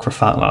 does it work for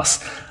fat loss?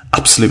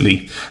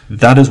 Absolutely.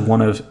 That is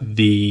one of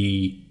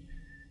the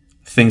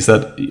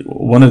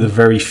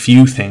very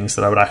few things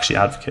that I would actually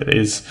advocate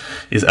is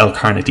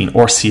L-carnitine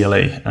or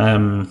CLA.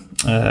 And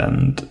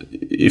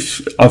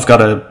if I've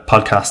got a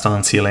podcast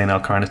on CLA and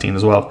L-carnitine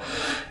as well.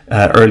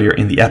 earlier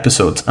in the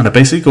episodes, and it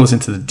basically goes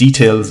into the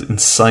details in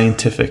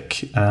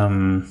scientific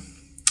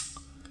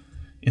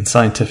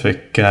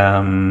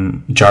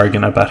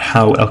jargon about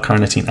how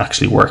L-carnitine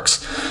actually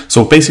works.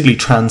 So it basically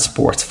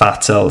transports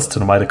fat cells to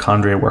the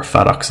mitochondria where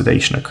fat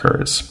oxidation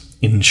occurs,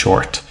 in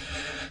short.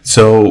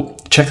 So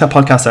check that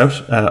podcast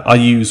out. I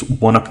use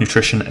 1UP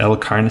Nutrition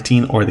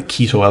L-carnitine or the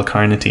keto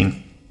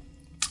L-carnitine.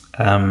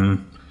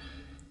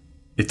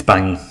 It's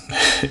banging.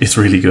 It's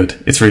really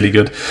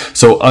good.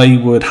 So I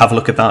would have a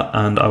look at that,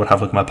 and I would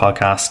have a look at my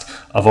podcast.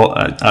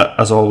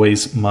 As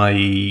always,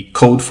 my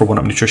code for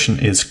 1UP Nutrition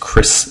is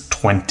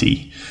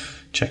Chris20.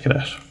 Check it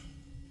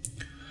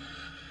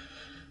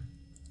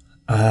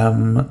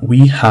out.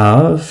 We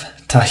have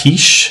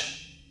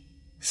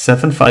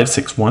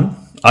Tahish7561.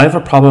 I have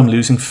a problem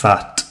losing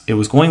fat. It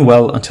was going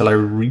well until I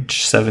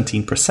reached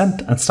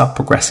 17% and stopped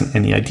progressing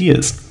any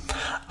ideas.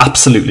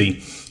 Absolutely.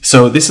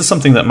 So this is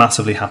something that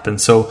massively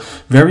happens. So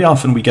very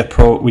often we get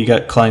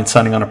clients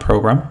signing on a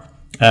program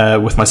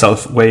with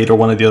myself, Wade, or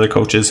one of the other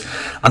coaches,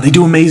 and they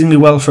do amazingly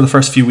well for the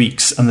first few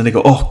weeks, and then they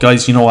go, oh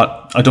guys, you know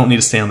what, I don't need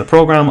to stay on the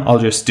program, I'll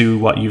just do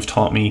what you've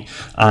taught me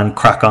and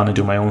crack on and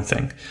do my own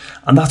thing.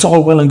 And that's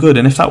all well and good,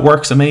 and if that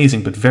works,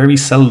 amazing, but very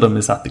seldom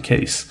is that the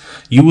case.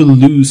 You will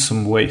lose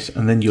some weight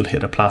and then you'll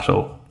hit a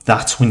plateau.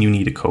 That's when you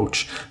need a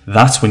coach.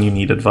 That's when you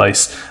need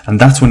advice. And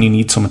that's when you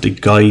need someone to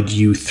guide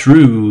you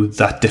through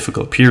that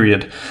difficult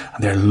period.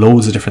 And there are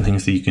loads of different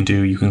things that you can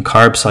do. You can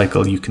carb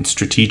cycle. You can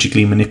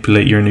strategically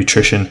manipulate your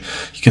nutrition.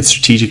 You can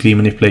strategically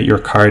manipulate your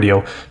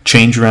cardio,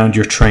 change around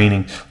your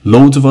training,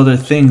 loads of other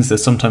things that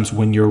sometimes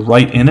when you're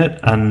right in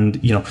it,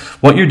 and you know,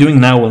 what you're doing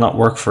now will not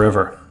work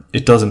forever.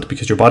 It doesn't,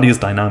 because your body is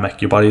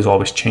dynamic. Your body is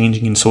always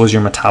changing, and so is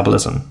your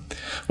metabolism.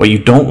 What you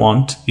don't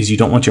want is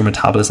your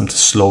metabolism to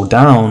slow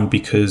down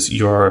because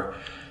you're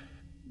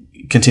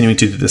continuing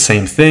to do the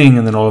same thing,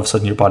 and then all of a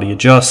sudden your body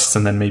adjusts,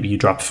 and then maybe you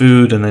drop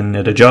food, and then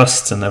it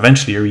adjusts, and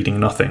eventually you're eating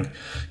nothing.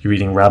 You're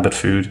eating rabbit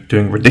food,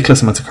 doing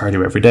ridiculous amounts of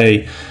cardio every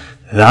day.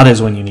 That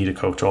is when you need a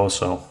coach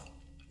also.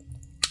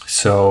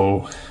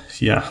 So,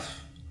 yeah.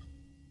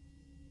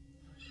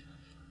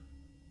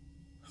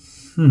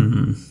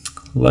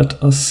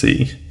 Let us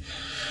see.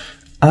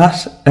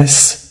 At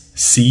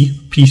SC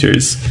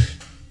Peters,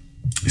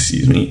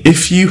 excuse me,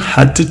 if you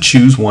had to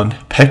choose one,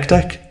 pec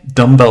deck,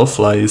 dumbbell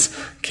flies,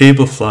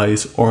 cable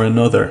flies, or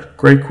another?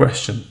 Great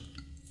question.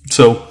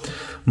 So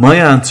my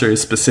answer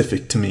is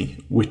specific to me,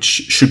 which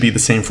should be the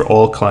same for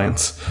all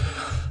clients.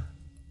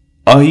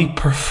 I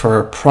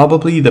prefer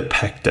probably the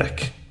pec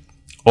deck,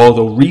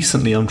 although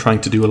recently I'm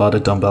trying to do a lot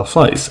of dumbbell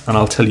flies, and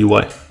I'll tell you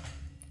why.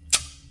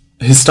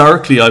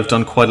 Historically, I've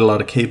done quite a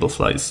lot of cable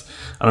flies,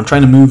 and I'm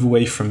trying to move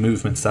away from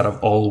movements that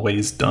I've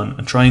always done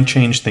and try and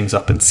change things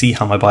up and see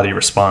how my body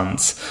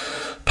responds.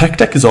 Pec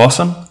deck is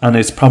awesome, and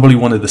it's probably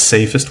one of the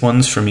safest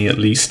ones for me, at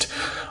least.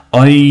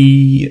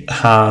 I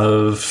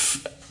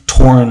have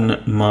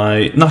torn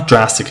not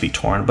drastically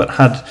torn, but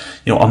had,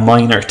 a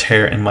minor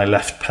tear in my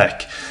left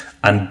pec,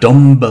 and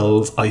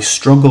dumbbells I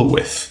struggle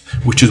with,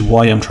 which is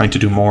why I'm trying to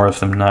do more of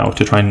them now,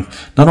 to try and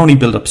not only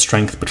build up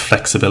strength but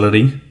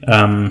flexibility,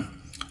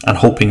 and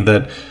hoping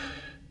that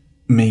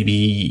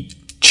maybe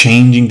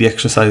changing the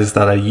exercises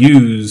that I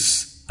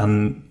use,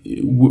 and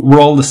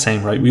we're all the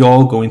same, right? We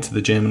all go into the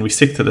gym and we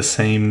stick to the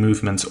same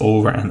movements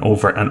over and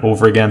over and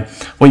over again.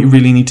 What you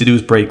really need to do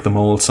is break the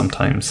mold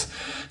sometimes.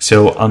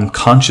 So I'm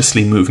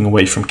consciously moving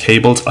away from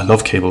cables. I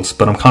love cables,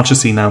 but I'm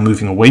consciously now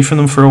moving away from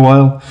them for a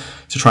while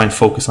to try and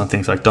focus on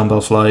things like dumbbell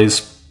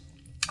flies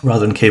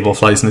rather than cable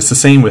flies. And it's the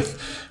same with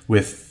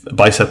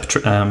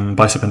bicep and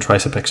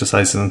tricep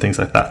exercises and things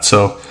like that.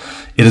 So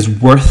it is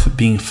worth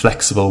being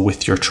flexible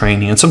with your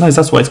training, and sometimes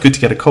that's why it's good to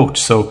get a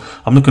coach. So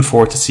I'm looking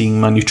forward to seeing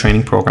my new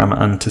training program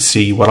and to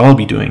see what I'll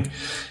be doing.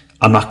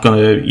 I'm not going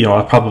to,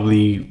 it'll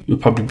probably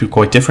be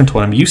quite different to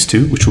what I'm used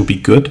to, which will be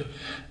good.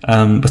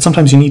 But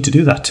sometimes you need to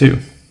do that too.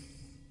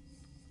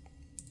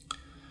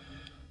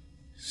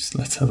 So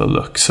let's have a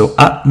look. So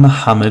at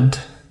Mohammed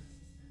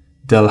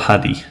Del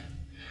Hadi,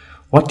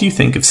 what do you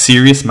think of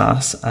Serious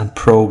Mass and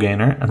Pro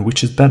Gainer, and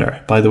which is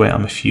better? By the way,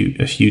 I'm a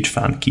huge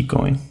fan. Keep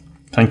going.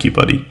 Thank you,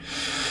 buddy.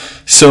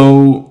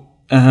 So,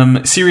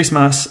 Serious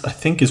Mass, I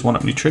think, is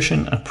 1UP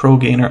Nutrition, and Pro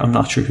Gainer, I'm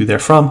not sure who they're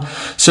from.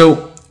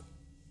 So,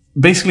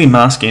 basically,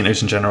 mass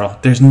gainers in general,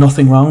 there's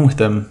nothing wrong with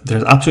them.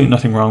 There's absolutely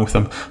nothing wrong with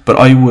them. But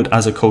I would,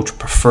 as a coach,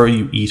 prefer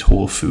you eat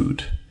whole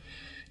food.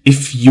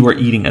 If you are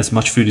eating as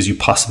much food as you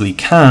possibly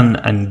can,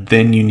 and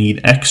then you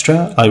need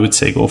extra, I would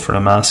say go for a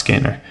mass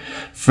gainer.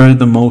 For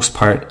the most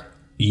part,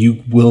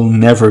 you will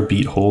never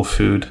beat whole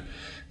food.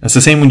 It's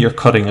the same when you're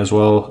cutting as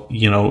well.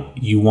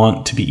 You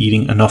want to be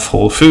eating enough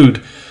whole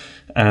food.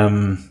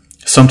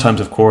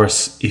 Sometimes, of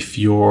course, if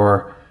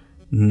you're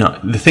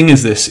not, the thing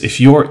is this,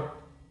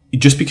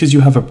 just because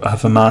you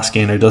have a mass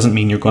gainer doesn't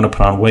mean you're going to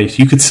put on weight.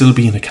 You could still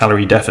be in a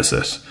calorie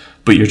deficit,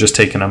 but you're just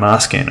taking a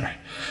mass gainer.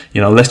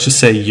 Let's just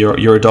say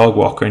you're a dog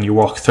walker and you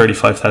walk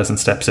 35,000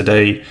 steps a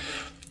day,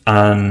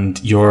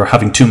 and you're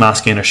having 2 mass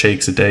gainer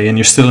shakes a day, and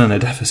you're still in a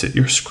deficit.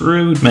 You're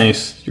screwed,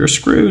 mate. You're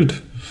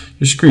screwed.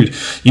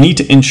 You need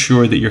to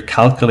ensure that you're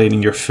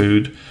calculating your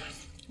food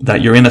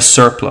that you're in a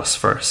surplus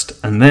first,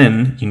 and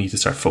then you need to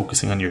start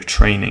focusing on your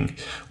training.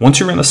 Once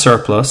you're in a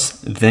surplus,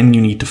 then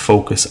you need to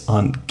focus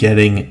on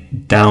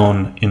getting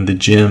down in the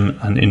gym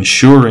and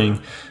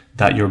ensuring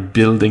that you're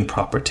building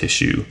proper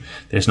tissue.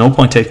 There's no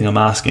point taking a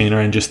mass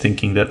gainer and just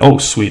thinking that, oh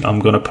sweet, I'm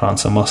going to put on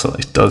some muscle.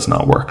 It does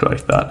not work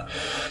like that.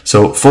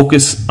 So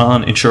focus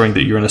on ensuring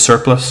that you're in a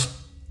surplus.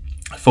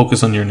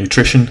 Focus on your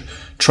nutrition.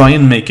 Try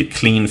and make it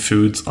clean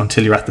foods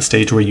until you're at the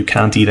stage where you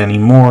can't eat any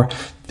more.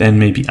 Then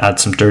maybe add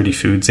some dirty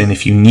foods in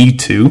if you need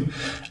to,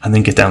 and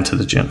then get down to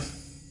the gym.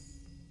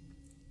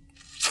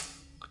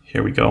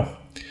 Here we go.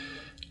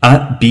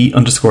 At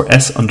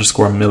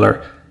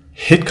B_S_Miller,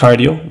 HIIT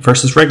cardio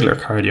versus regular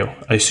cardio.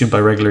 I assume by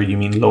regular you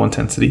mean low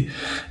intensity.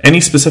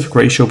 Any specific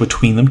ratio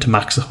between them to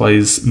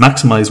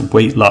maximize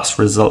weight loss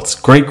results?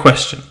 Great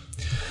question.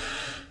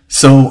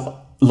 So,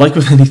 like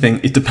with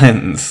anything, it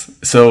depends.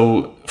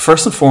 So,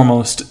 first and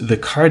foremost, the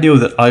cardio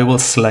that I will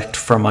select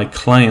for my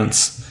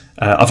clients,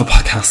 I have a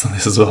podcast on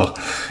this as well,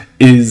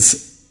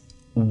 is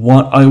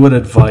what I would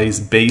advise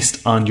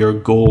based on your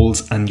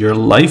goals and your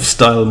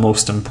lifestyle,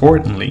 most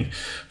importantly.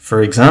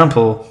 For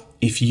example,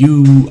 if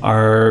you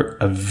are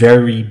a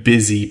very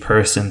busy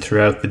person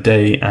throughout the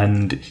day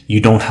and you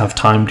don't have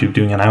time to be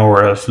doing an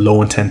hour of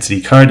low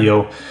intensity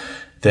cardio,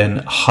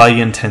 then high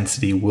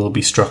intensity will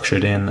be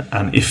structured in.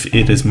 And if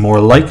it is more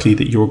likely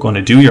that you're going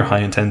to do your high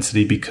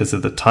intensity because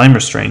of the time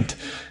restraint,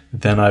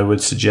 then I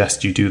would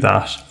suggest you do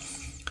that.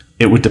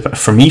 It would depend.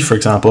 For me, for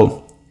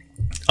example,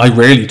 I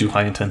rarely do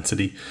high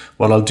intensity.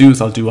 What I'll do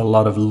is I'll do a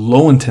lot of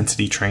low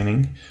intensity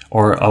training,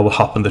 or I will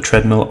hop on the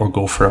treadmill or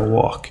go for a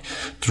walk.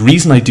 The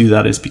reason I do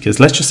that is because,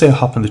 let's just say I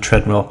hop on the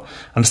treadmill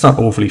and it's not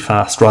overly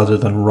fast rather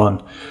than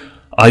run.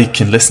 I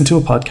can listen to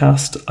a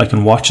podcast, I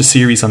can watch a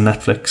series on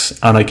Netflix,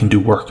 and I can do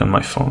work on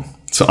my phone.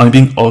 So I'm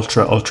being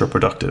ultra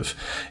productive.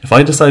 If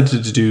I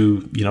decided to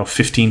do,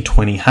 15,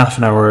 20, half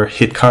an hour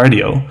HIIT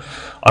cardio,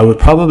 I would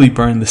probably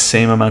burn the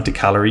same amount of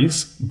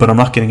calories, but I'm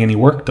not getting any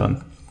work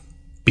done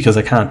because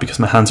I can't, because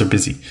my hands are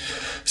busy.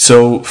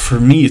 So for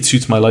me, it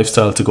suits my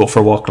lifestyle to go for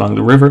a walk along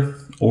the river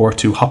or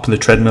to hop on the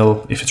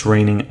treadmill if it's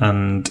raining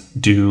and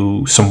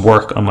do some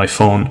work on my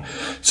phone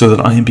so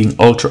that I am being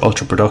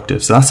ultra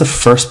productive. So that's the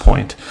first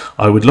point.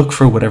 I would look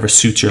for whatever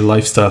suits your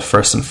lifestyle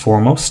first and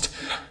foremost.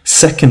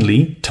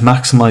 Secondly, to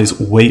maximize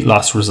weight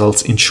loss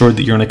results, ensure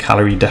that you're in a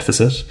calorie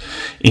deficit,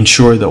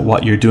 ensure that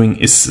what you're doing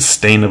is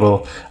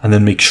sustainable, and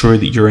then make sure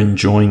that you're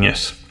enjoying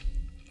it.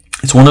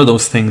 It's one of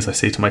those things I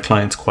say to my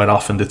clients quite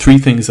often. The 3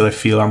 things that I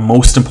feel are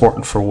most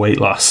important for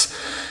weight loss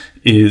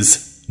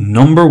is,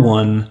 number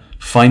 1,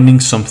 finding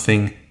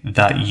something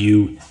that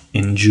you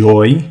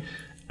enjoy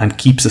and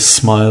keeps a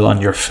smile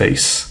on your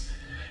face.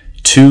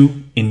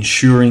 2,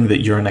 ensuring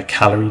that you're in a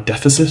calorie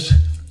deficit.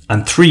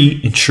 And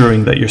 3,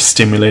 ensuring that you're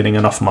stimulating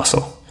enough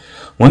muscle.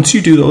 Once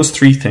you do those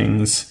 3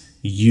 things,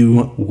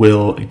 you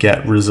will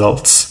get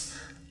results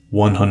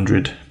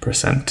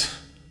 100%.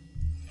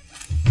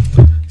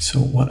 So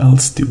what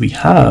else do we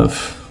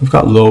have? We've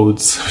got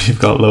loads.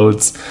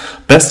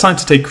 Best time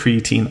to take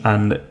creatine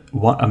and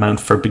what amount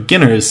for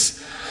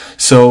beginners?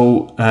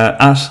 So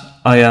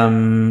I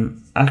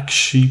am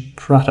Akshi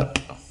Pratap.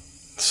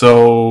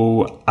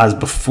 So as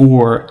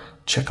before,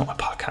 check out my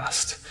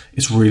podcast.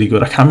 It's really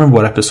good. I can't remember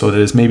what episode it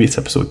is. Maybe it's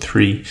episode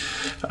 3.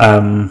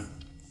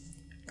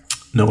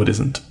 No, it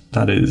isn't.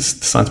 That is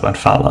the Science Behind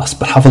Fat Loss.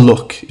 But have a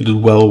look. It is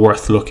well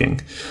worth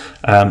looking.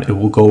 It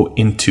will go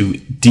into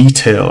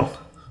detail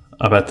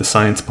about the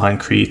science behind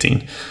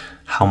creatine,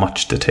 how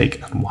much to take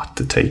and what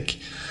to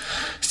take.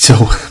 So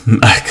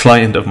a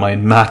client of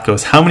mine, Matt,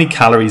 goes, how many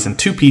calories in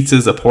 2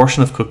 pizzas, a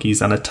portion of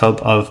cookies, and a tub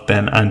of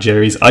Ben and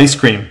Jerry's ice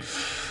cream?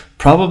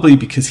 Probably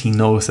because he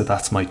knows that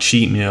that's my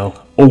cheat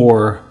meal,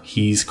 or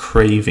he's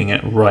craving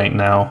it right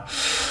now.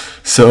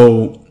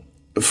 So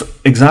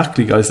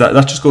exactly, guys, that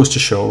just goes to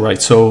show,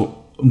 right?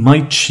 So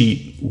my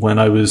cheat when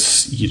I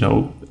was,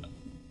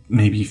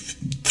 maybe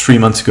 3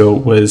 months ago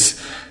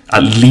was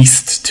at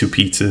least 2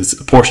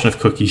 pizzas, a portion of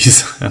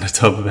cookies, and a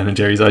tub of Ben &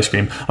 Jerry's ice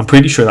cream. I'm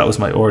pretty sure that was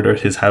my order at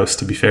his house,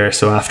 to be fair.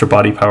 So after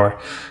Body Power,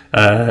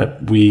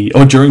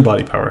 during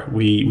Body Power,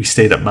 we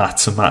stayed at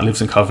Matt's. So Matt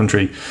lives in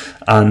Coventry,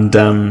 and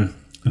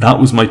that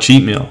was my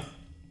cheat meal.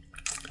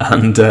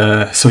 And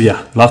so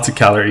yeah, lots of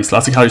calories.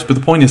 But the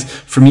point is,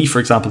 for me, for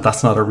example,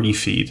 that's not a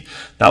refeed.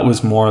 That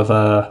was more of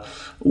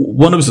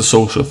it was a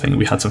social thing.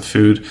 We had some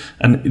food,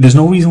 and there's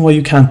no reason why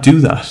you can't do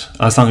that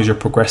as long as you're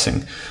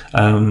progressing.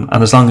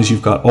 And as long as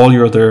you've got all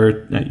your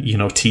other,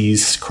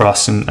 T's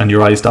crossed and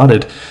your I's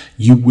dotted,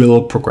 you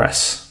will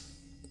progress.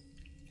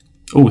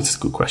 Oh, it's a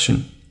good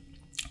question.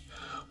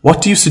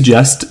 What do you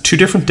suggest? 2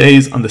 different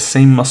days on the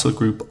same muscle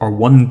group, or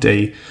 1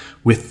 day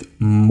with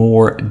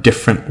more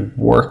different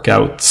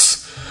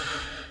workouts?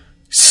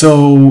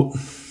 So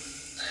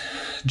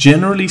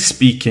generally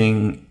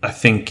speaking, I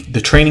think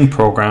the training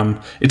program,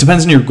 it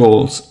depends on your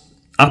goals.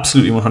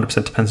 absolutely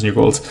 100% depends on your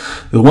goals.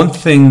 The one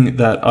thing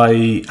that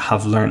I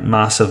have learned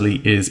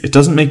massively is it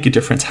doesn't make a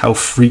difference how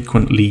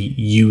frequently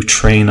you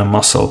train a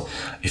muscle.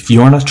 If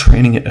you're not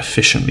training it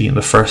efficiently in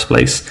the first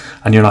place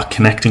and you're not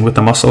connecting with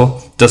the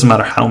muscle, it doesn't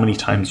matter how many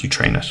times you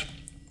train it.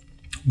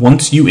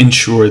 Once you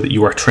ensure that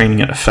you are training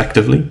it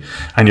effectively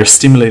and you're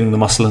stimulating the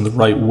muscle in the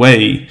right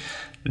way,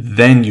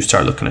 then you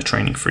start looking at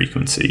training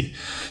frequency.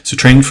 So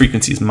training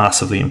frequency is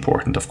massively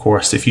important. Of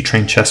course, if you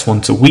train chest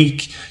once a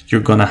week,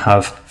 you're going to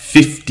have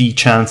 50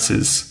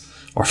 chances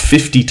or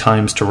 50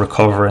 times to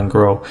recover and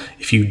grow.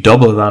 If you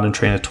double that and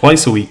train it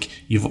twice a week,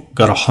 you've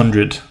got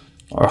 100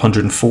 or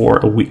 104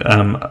 a week,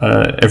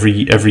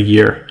 every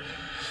year.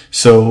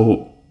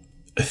 So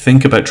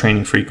think about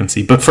training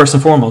frequency. But first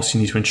and foremost,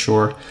 you need to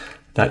ensure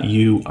that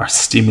you are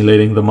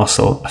stimulating the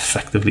muscle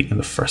effectively in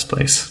the first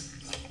place.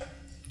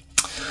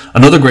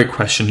 Another great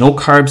question, no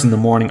carbs in the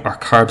morning or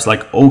carbs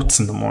like oats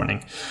in the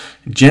morning?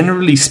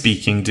 Generally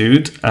speaking,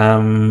 dude,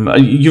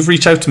 you've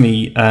reached out to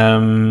me.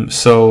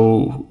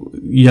 So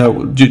yeah,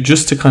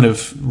 just to kind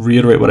of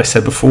reiterate what I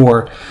said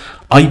before,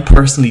 I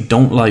personally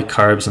don't like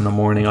carbs in the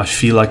morning. I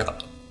feel like,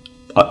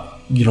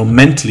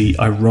 mentally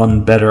I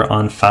run better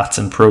on fats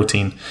and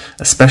protein,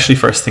 especially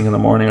first thing in the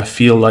morning. I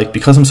feel like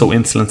because I'm so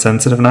insulin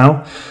sensitive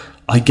now,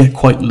 I get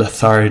quite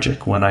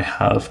lethargic when I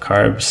have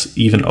carbs,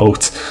 even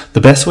oats.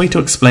 The best way to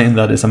explain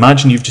that is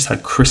imagine you've just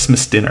had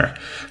Christmas dinner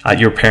at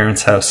your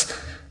parents' house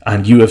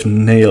and you have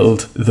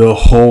nailed the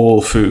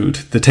whole food.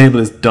 The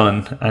table is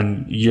done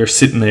and you're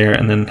sitting there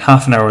and then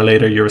half an hour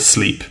later you're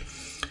asleep.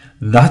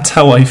 That's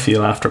how I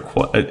feel after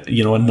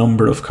a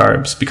number of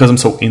carbs because I'm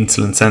so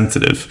insulin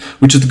sensitive,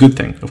 which is a good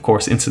thing. Of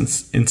course,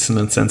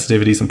 insulin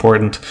sensitivity is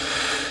important.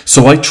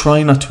 So I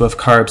try not to have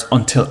carbs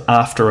until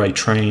after I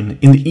train.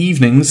 In the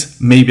evenings,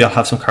 maybe I'll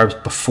have some carbs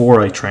before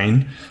I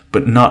train,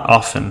 but not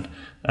often.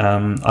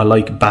 I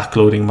like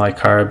backloading my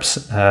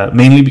carbs,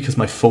 mainly because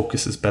my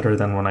focus is better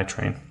than when I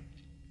train.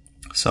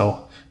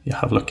 So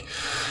yeah, have a look.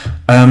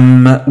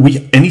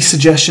 Any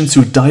suggestions to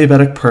a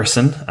diabetic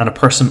person and a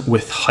person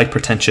with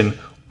hypertension?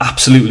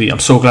 Absolutely. I'm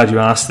so glad you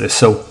asked this.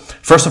 So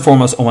first and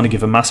foremost, I want to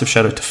give a massive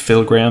shout out to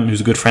Phil Graham,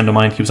 who's a good friend of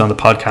mine. He was on the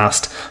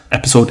podcast,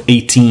 episode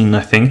 18, I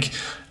think.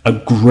 A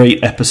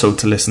great episode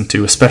to listen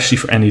to, especially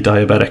for any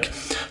diabetic.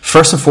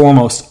 First and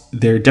foremost,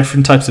 there are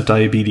different types of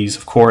diabetes.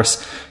 Of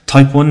course,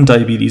 type 1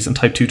 diabetes and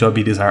type 2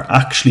 diabetes are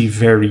actually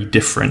very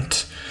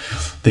different.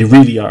 They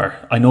really are.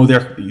 I know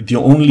they're the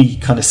only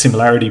kind of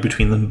similarity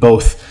between them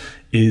both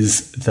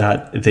is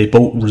that they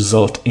both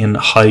result in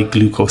high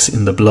glucose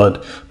in the blood.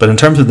 But in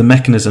terms of the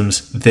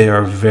mechanisms, they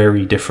are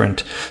very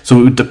different. So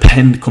it would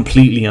depend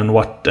completely on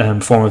what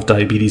form of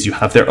diabetes you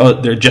have. There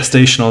are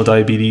gestational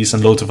diabetes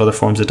and loads of other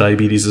forms of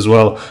diabetes as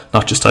well,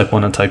 not just type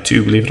 1 and type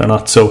 2, believe it or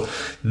not. So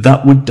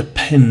that would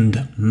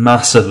depend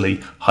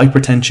massively.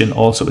 Hypertension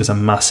also is a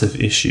massive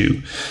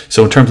issue.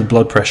 So in terms of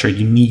blood pressure,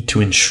 you need to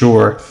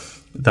ensure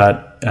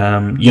that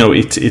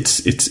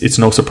it's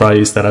no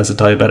surprise that as a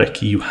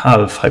diabetic you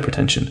have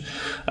hypertension.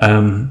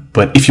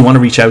 But if you want to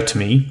reach out to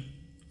me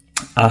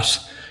at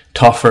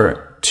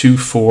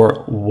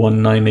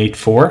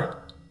Toffer241984,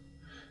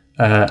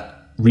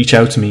 reach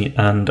out to me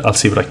and I'll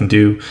see what I can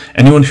do.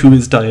 Anyone who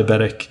is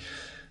diabetic,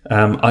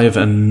 I have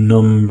a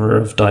number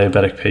of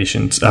diabetic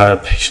patients. I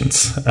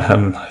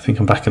think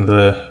I'm back in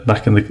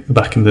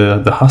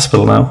the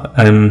hospital now.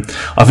 I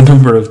have a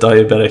number of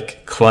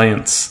diabetic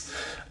clients.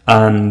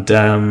 And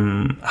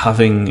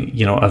having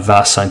a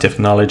vast scientific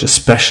knowledge,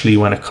 especially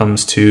when it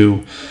comes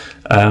to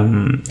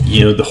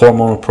the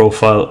hormonal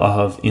profile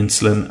of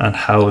insulin and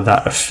how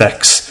that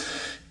affects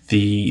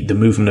the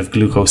movement of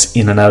glucose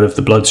in and out of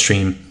the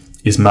bloodstream,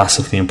 is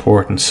massively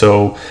important.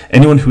 So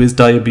anyone who is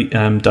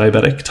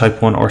diabetic,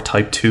 type 1 or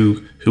type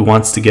 2, who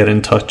wants to get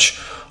in touch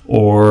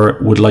or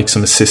would like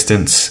some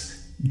assistance,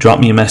 drop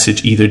me a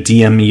message. Either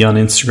DM me on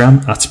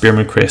Instagram at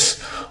SpearmanChris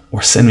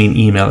or send me an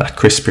email at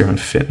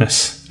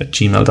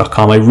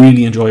chrisspearmanfitness@gmail.com. I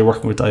really enjoy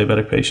working with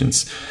diabetic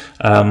patients.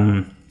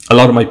 A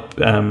lot of my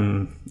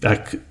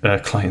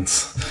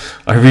clients,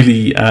 I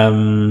really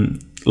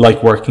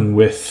like working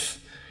with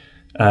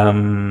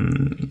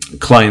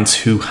clients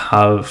who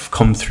have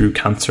come through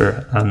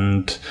cancer,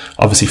 and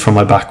obviously from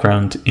my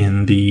background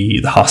in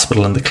the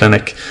hospital and the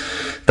clinic,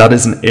 that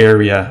is a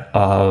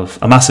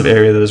massive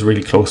area that is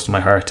really close to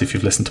my heart if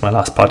you've listened to my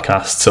last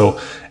podcast. So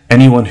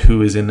anyone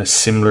who is in a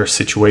similar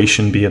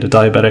situation, be it a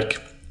diabetic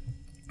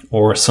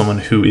or someone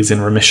who is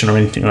in remission or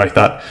anything like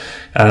that,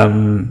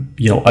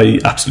 I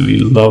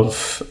absolutely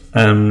love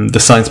the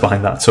science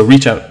behind that. So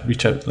reach out.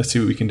 Let's see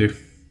what we can do.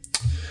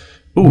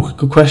 Oh,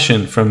 good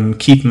question from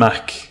Keith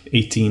Mack,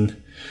 18.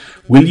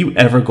 Will you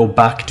ever go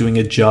back doing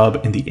a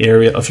job in the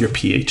area of your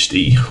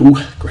PhD?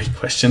 Oh, great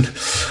question.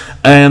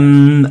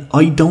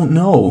 I don't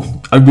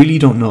know. I really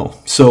don't know.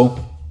 So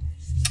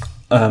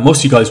most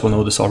of you guys will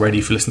know this already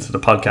if you listen to the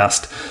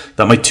podcast,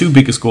 that my two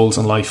biggest goals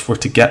in life were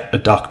to get a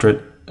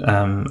doctorate,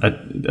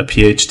 a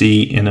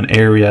PhD in an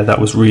area that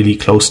was really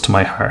close to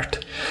my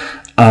heart.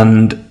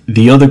 And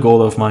the other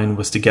goal of mine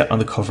was to get on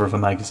the cover of a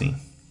magazine.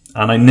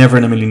 And I never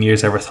in a million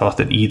years ever thought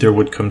that either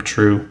would come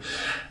true.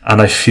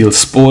 And I feel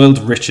spoiled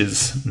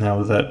riches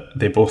now that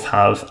they both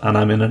have. And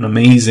I'm in an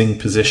amazing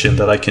position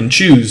that I can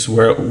choose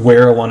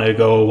where I want to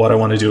go, what I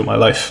want to do with my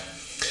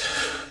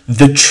life.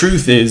 The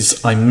truth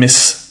is, I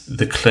miss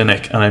the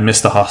clinic and I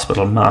miss the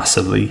hospital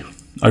massively.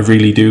 I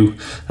really do.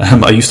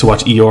 I used to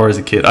watch ER as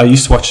a kid. I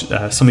used to watch,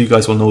 some of you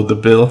guys will know The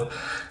Bill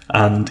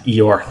and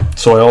ER.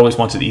 So I always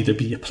wanted to either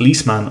be a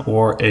policeman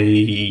or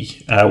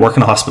work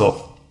in a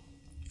hospital.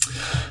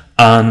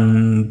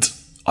 And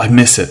I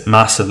miss it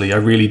massively. I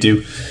really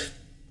do.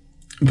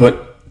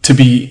 But to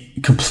be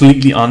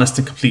completely honest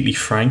and completely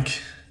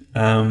frank,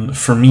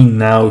 for me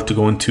now to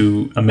go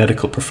into a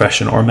medical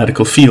profession or a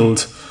medical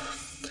field,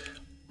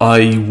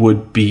 I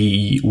would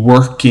be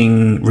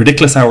working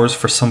ridiculous hours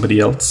for somebody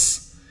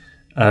else.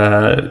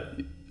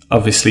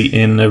 Obviously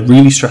in a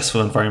really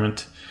stressful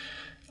environment.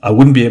 I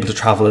wouldn't be able to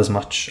travel as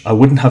much. I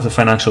wouldn't have the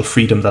financial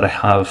freedom that I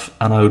have,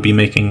 and I would be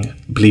making,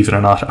 believe it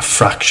or not, a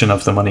fraction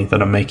of the money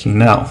that I'm making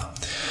now.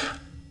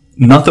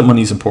 Not that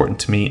money is important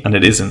to me, and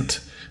it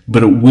isn't,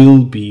 but it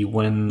will be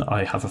when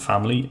I have a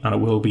family, and it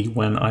will be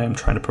when I am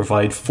trying to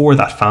provide for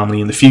that family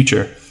in the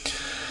future.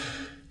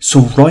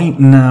 So right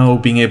now,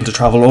 being able to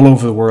travel all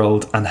over the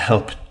world and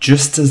help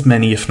just as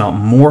many, if not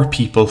more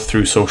people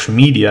through social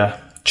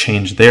media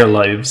change their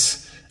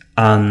lives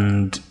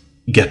and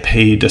get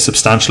paid a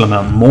substantial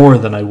amount more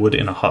than I would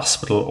in a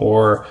hospital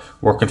or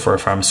working for a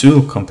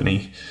pharmaceutical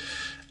company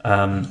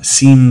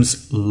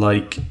seems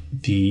like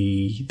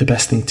the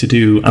best thing to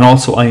do. And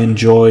also I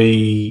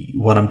enjoy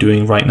what I'm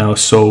doing right now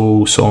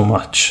so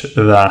much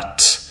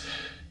that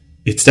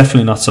it's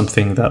definitely not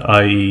something that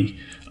I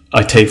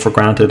take for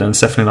granted, and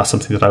it's definitely not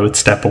something that I would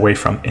step away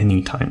from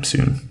anytime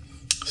soon.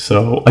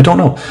 So I don't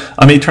know.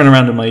 I may turn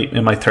around in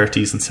my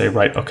 30s and say,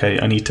 right, okay,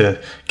 I need to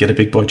get a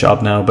big boy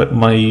job now. But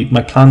my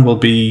plan will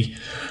be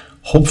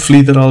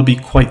hopefully that I'll be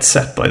quite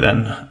set by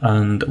then,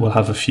 and we'll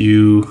have a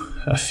few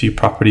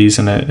properties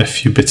and a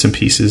few bits and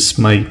pieces.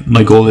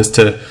 My goal is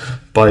to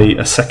buy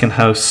a second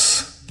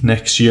house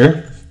next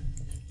year.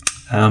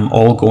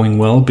 All going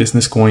well,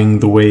 business going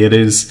the way it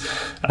is,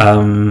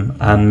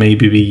 and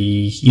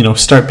maybe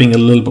start being a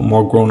little bit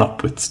more grown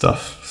up with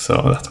stuff.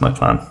 So that's my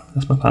plan.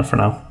 That's my plan for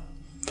now.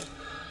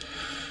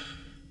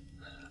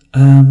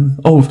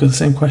 We've got the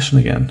same question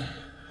again.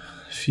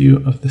 A few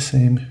of the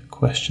same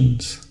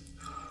questions.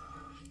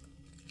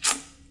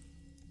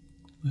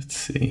 Let's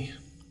see.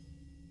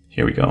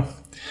 Here we go.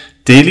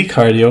 Daily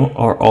cardio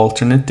or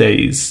alternate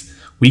days?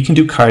 We can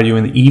do cardio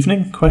in the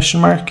evening? ?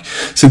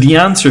 So the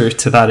answer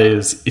to that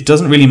is, it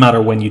doesn't really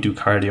matter when you do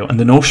cardio, and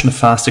the notion of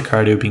fasted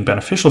cardio being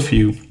beneficial for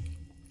you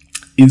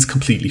is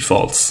completely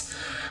false.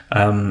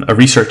 A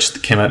research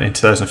that came out in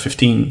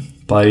 2015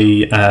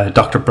 by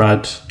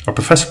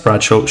Professor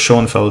Brad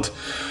Schoenfeld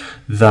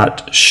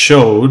that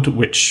showed,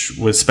 which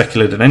was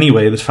speculated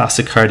anyway, that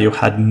fasted cardio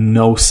had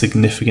no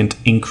significant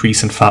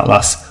increase in fat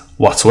loss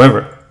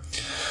whatsoever.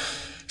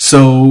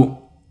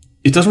 So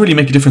it doesn't really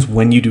make a difference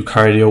when you do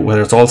cardio,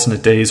 whether it's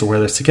alternate days or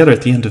whether it's together.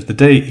 At the end of the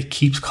day, it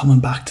keeps coming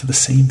back to the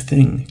same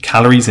thing: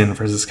 calories in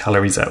versus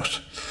calories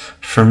out.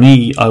 For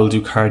me, I will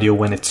do cardio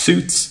when it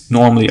suits.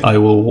 Normally, I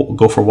will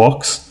go for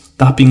walks.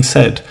 That being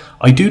said,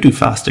 I do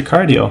fasted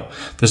cardio.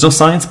 There's no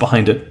science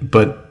behind it,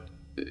 but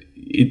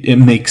it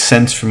makes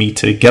sense for me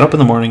to get up in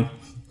the morning,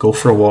 go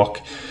for a walk,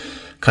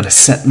 kind of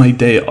set my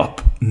day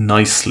up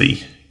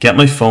nicely, get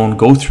my phone,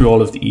 go through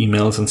all of the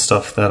emails and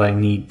stuff that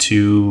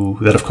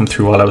that have come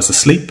through while I was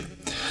asleep,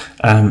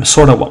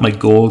 sort out what my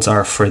goals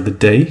are for the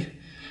day,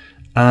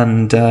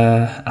 and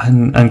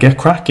get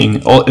cracking.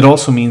 It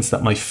also means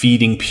that my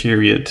feeding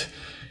period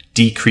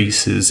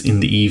decreases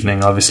in the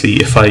evening. Obviously,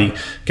 if I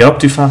get up,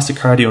 do fasted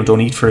cardio and don't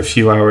eat for a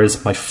few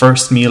hours, my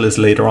first meal is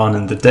later on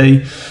in the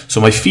day,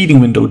 so my feeding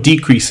window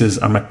decreases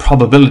and my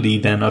probability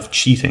then of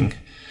cheating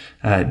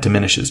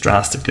diminishes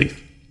drastically.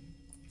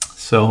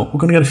 So we're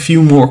going to get a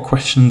few more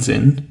questions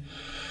in.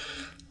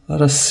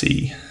 Let us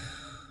see.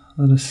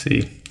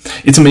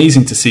 It's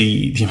amazing to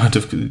see the amount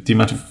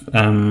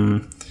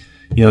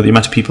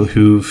of people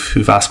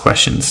who've asked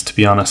questions, to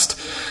be honest.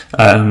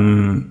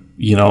 And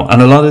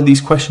a lot of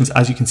these questions,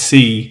 as you can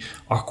see,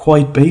 are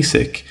quite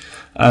basic.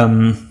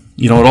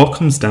 It all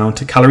comes down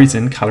to calories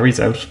in, calories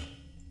out.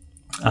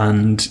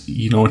 And,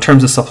 in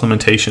terms of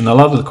supplementation, a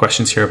lot of the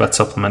questions here are about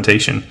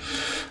supplementation.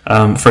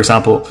 For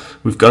example,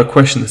 we've got a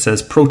question that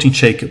says protein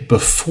shake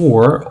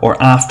before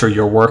or after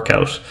your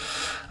workout.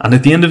 And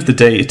at the end of the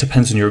day, it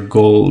depends on your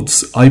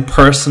goals. I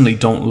personally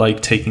don't like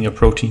taking a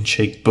protein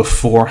shake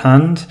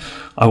beforehand.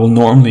 I will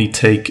normally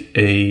take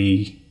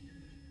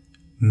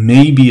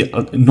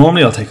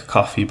normally I'll take a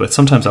coffee, but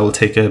sometimes I will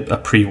take a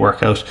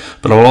pre-workout,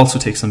 but I'll also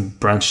take some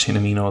branched chain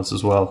aminos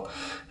as well,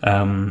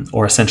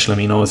 or essential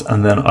aminos,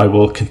 and then I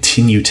will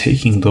continue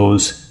taking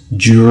those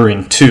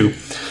during too.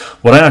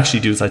 What I actually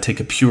do is I take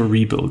a Pure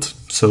Rebuild.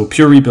 So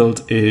Pure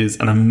Rebuild is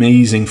an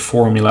amazing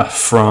formula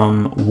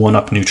from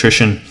 1UP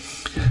Nutrition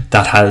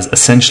that has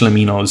essential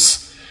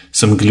aminos,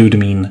 some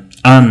glutamine,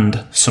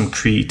 and some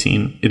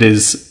creatine. It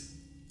is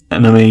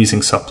an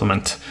amazing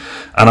supplement,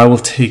 and I will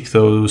take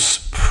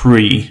those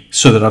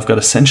so that I've got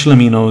essential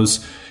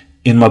aminos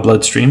in my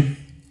bloodstream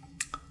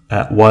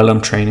while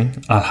I'm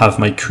training. I'll have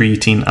my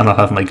creatine and I'll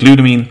have my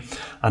glutamine,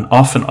 and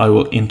often I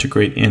will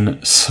integrate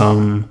in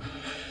some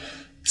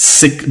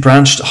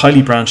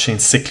highly branched chain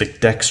cyclic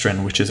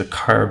dextrin, which is a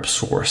carb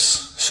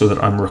source, so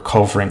that I'm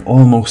recovering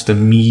almost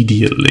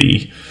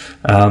immediately.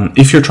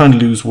 If you're trying to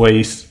lose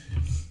weight,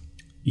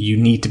 you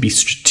need to be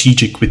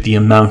strategic with the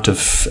amount of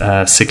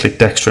cyclic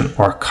dextrin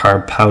or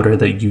carb powder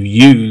that you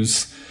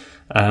use.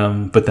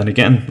 But then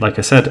again, like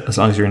I said, as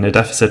long as you're in a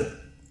deficit,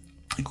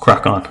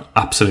 crack on.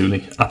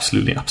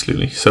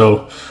 Absolutely.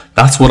 So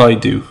that's what I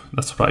do.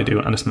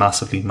 And it's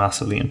massively,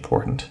 massively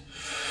important.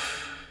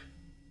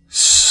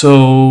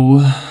 So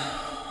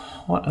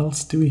what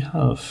else do we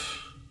have?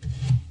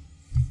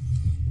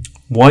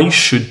 Why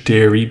should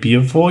dairy be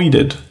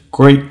avoided?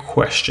 Great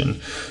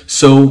question.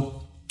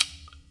 So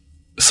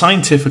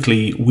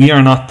scientifically, we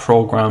are not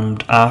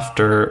programmed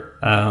after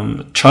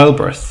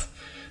childbirth,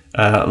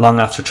 long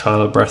after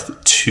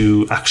childbirth,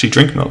 to actually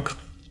drink milk.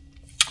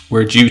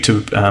 We're due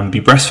to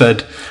be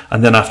breastfed,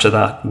 and then after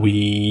that,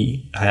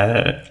 we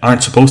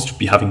aren't supposed to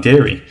be having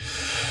dairy.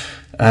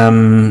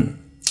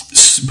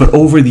 But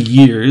over the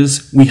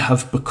years, we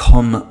have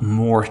become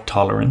more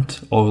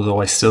tolerant,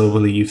 although I still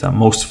believe that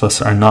most of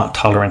us are not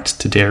tolerant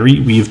to dairy.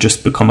 We've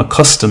just become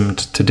accustomed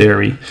to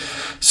dairy.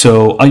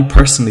 So I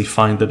personally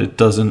find that it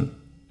doesn't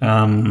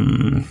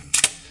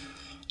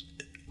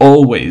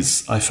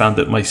always. I found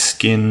that my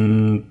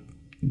skin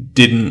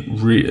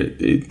didn't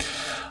really...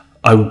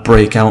 I would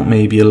break out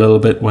maybe a little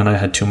bit when I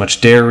had too much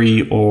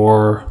dairy,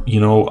 or,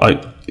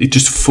 it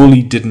just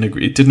fully didn't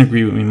agree. It didn't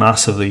agree with me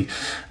massively.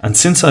 And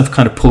since I've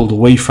kind of pulled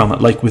away from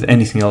it, like with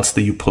anything else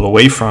that you pull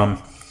away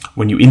from,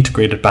 when you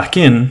integrate it back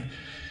in,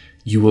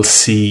 you will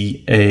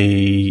see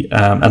an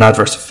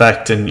adverse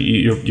effect, and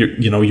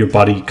your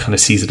body kind of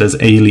sees it as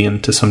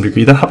alien to some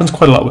degree. That happens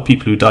quite a lot with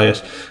people who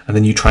diet, and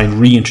then you try and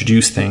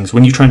reintroduce things.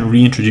 When you try and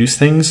reintroduce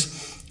things,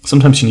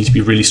 sometimes you need to be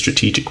really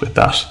strategic with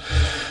that.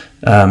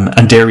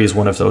 And dairy is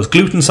one of those.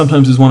 Gluten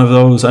sometimes is one of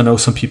those. I know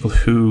some people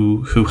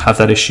who have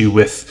that issue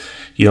with,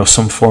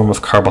 some form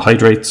of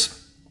carbohydrates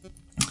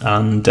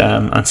and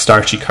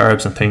starchy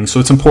carbs and things. So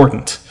it's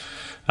important.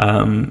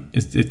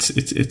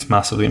 It's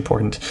massively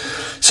important.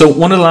 So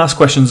one of the last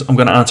questions I'm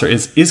going to answer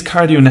is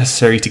cardio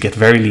necessary to get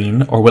very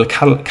lean, or will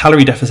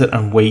calorie deficit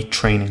and weight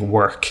training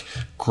work?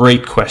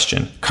 Great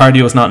question.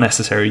 Cardio is not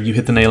necessary. You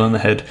hit the nail on the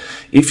head.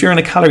 If you're in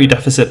a calorie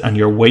deficit and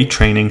you're weight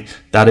training,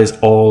 that is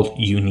all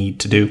you need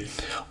to do.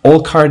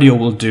 All cardio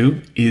will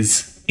do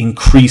is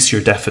increase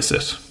your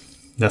deficit.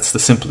 That's the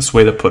simplest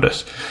way to put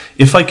it.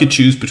 If I could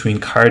choose between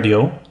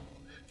cardio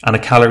and a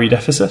calorie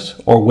deficit,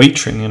 or weight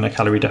training and a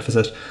calorie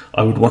deficit,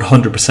 I would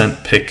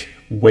 100% pick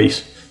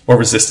weight or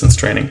resistance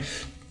training.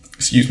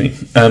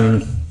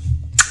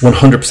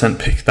 100%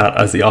 pick that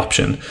as the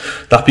option.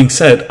 That being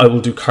said, I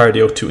will do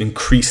cardio to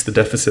increase the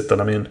deficit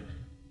that I'm in.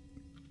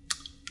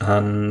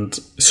 And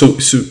so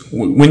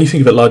when you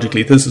think of it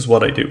logically, this is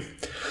what I do.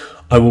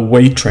 I will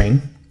weight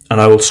train,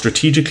 and I will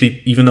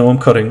strategically, even though I'm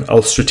cutting,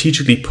 I'll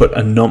strategically put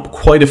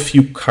quite a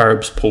few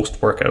carbs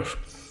post-workout,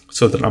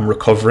 so that I'm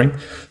recovering,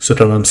 so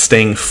that I'm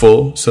staying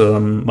full, so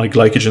that my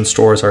glycogen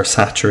stores are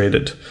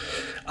saturated.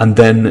 And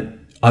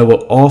then I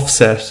will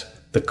offset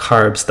the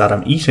carbs that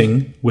I'm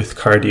eating with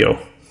cardio.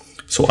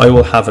 So I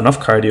will have enough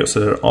cardio so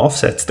that it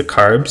offsets the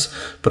carbs,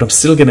 but I'm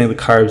still getting the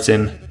carbs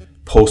in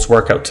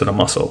post-workout to the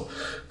muscle.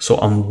 So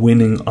I'm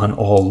winning on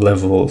all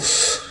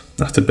levels.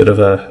 That's a bit of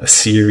a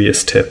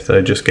serious tip that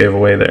I just gave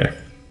away there.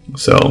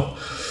 So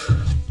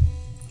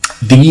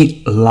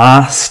the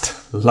last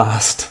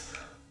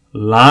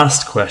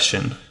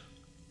question.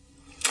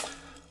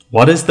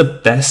 What is the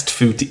best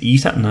food to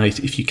eat at night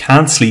if you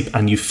can't sleep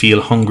and you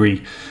feel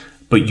hungry,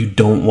 but you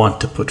don't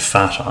want to put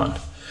fat on?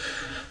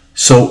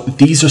 So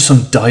these are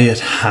some diet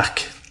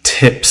hack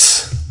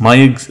tips.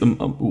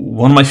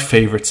 One of my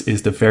favorites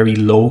is the very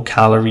low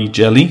calorie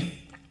jelly.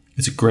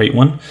 It's a great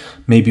one.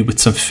 Maybe with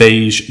some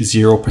phage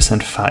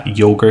 0% fat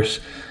yogurt.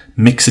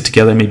 Mix it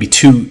together, maybe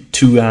two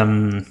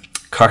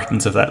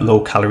cartons of that low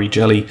calorie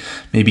jelly.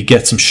 Maybe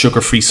get some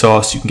sugar-free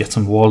sauce. You can get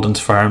some Walden's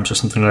Farms or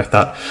something like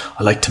that.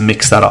 I like to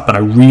mix that up, and I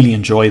really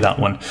enjoy that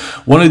one.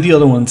 One of the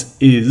other ones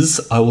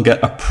is I will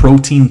get a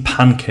protein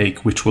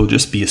pancake, which will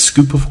just be a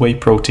scoop of whey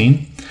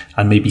protein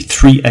and maybe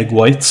 3 egg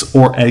whites,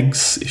 or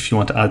eggs if you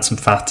want to add some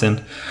fats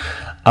in.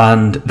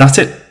 And that's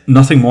it.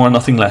 Nothing more,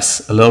 nothing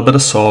less. A little bit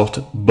of salt,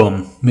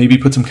 boom. Maybe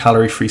put some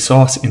calorie-free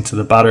sauce into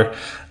the batter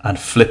and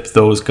flip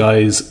those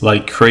guys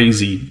like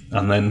crazy,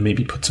 and then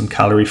maybe put some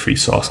calorie-free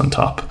sauce on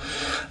top.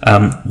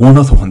 One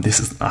other one, this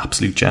is an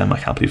absolute gem. I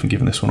can't believe I'm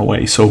giving this one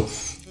away. So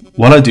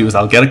what I'll do is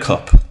I'll get a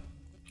cup.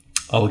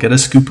 I'll get a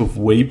scoop of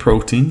whey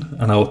protein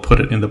and I will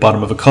put it in the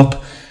bottom of a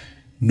cup.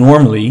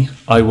 Normally,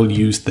 I will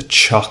use the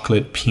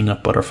chocolate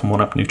peanut butter from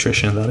 1UP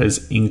Nutrition. That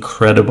is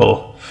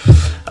incredible.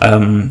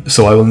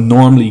 So I will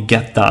normally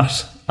get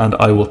that, and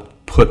I will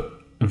put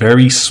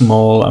very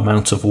small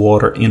amounts of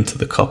water into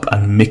the cup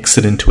and mix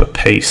it into a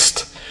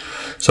paste.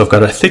 So I've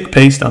got a thick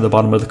paste on the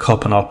bottom of the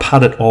cup, and I'll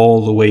pat it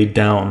all the way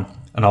down,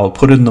 and I'll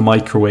put it in the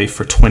microwave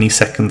for 20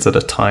 seconds at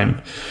a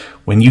time.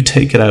 When you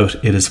take it out,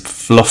 it is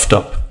fluffed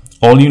up.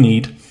 All you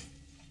need,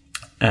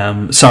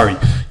 and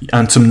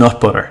some nut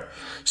butter.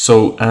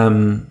 So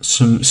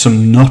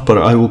some nut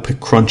butter. I will pick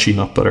crunchy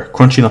nut butter.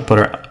 Crunchy nut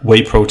butter,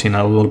 whey protein,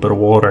 and a little bit of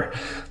water.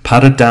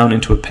 Pat it down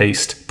into a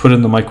paste. Put it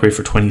in the microwave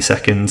for 20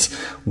 seconds.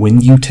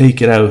 When you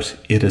take it out,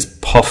 it is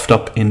puffed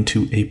up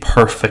into a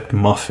perfect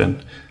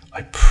muffin.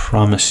 I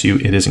promise you,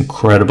 it is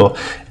incredible.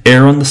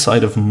 Err on the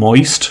side of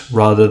moist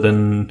rather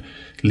than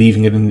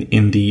leaving it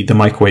in the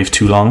microwave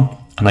too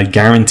long. And I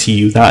guarantee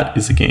you that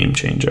is a game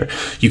changer.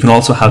 You can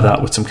also have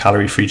that with some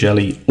calorie-free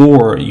jelly,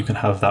 or you can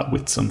have that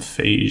with some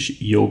phage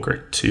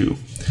yogurt too.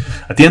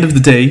 At the end of the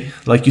day,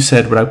 like you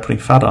said, without putting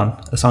fat on,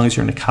 as long as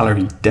you're in a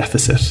calorie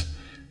deficit,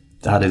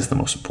 that is the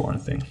most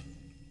important thing.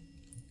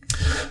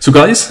 So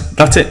guys,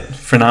 that's it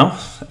for now.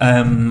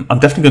 I'm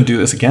definitely going to do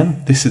this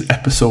again. This is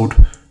episode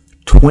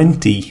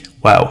 20.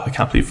 Wow, I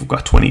can't believe we've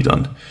got 20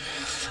 done.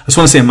 I just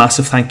want to say a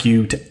massive thank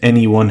you to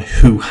anyone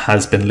who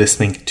has been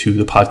listening to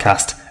the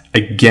podcast.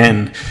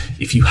 Again,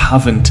 if you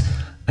haven't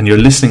and you're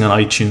listening on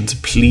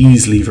iTunes,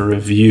 please leave a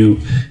review.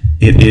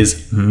 It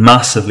is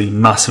massively,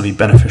 massively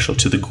beneficial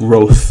to the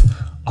growth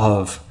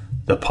of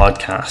the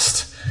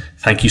podcast.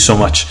 Thank you so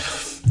much.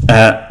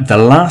 The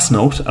last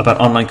note about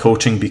online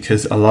coaching,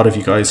 because a lot of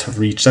you guys have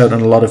reached out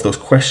and a lot of those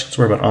questions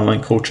were about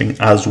online coaching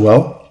as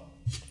well.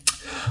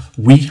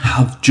 We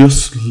have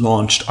just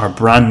launched our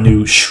brand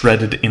new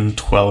Shredded in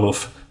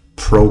 12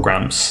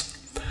 programs.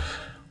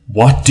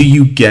 What do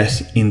you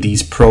get in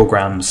these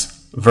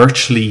programs?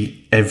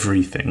 Virtually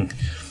everything.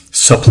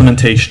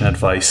 Supplementation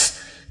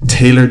advice,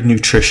 tailored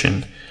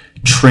nutrition,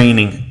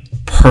 training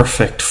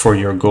perfect for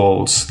your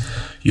goals.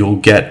 You'll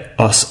get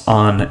us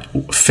on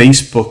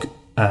Facebook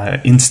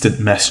Instant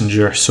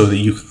Messenger so that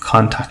you can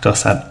contact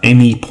us at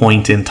any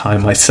point in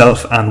time,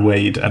 myself and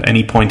Wade, at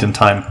any point in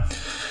time.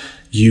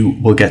 You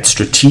will get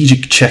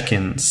strategic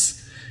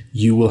check-ins.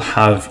 You will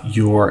have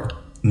your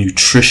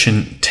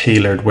nutrition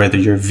tailored, whether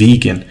you're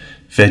vegan,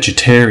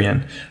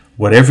 vegetarian,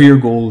 whatever your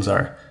goals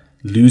are,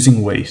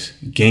 losing weight,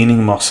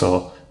 gaining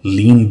muscle,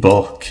 lean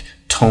bulk,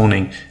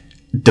 toning,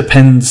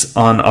 depends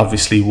on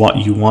obviously what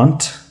you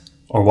want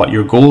or what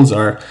your goals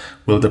are,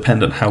 will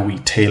depend on how we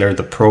tailor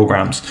the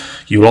programs.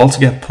 You'll also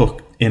get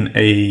put in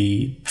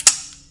a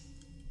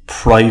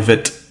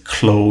private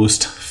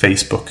closed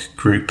Facebook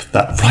group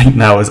that right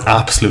now is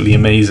absolutely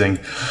amazing.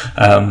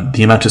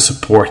 The amount of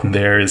support in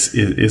there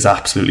is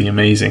absolutely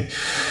amazing.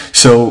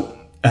 So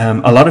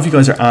a lot of you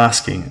guys are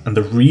asking, and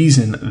the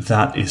reason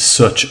that is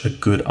such a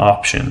good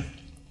option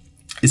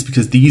is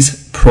because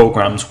these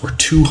programs were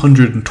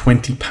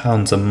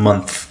 £220 a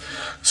month.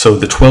 So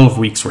the 12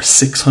 weeks were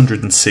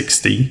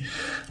 660.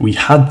 We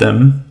had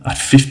them at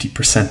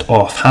 50%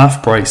 off,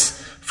 half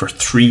price, for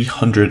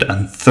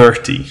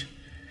 330,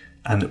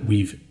 and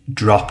we've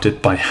dropped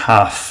it by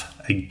half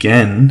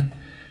again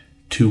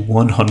to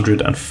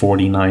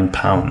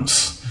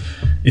 £149.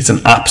 It's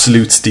an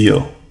absolute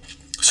steal.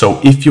 So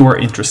if you are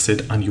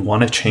interested and you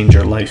want to change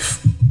your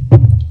life,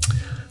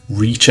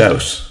 reach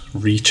out.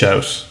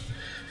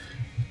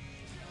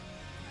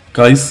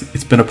 Guys,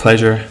 it's been a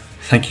pleasure.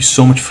 Thank you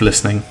so much for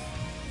listening.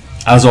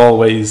 As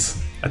always,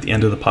 at the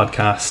end of the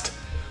podcast,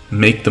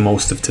 make the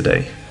most of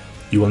today.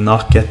 You will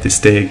not get this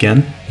day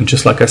again. And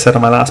just like I said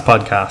on my last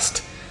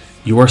podcast,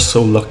 you are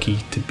so lucky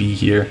to be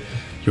here.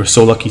 You're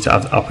so lucky to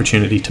have the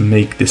opportunity to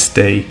make this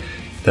day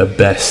the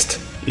best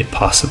it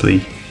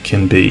possibly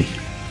can be.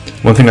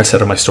 One thing I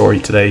said on my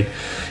story today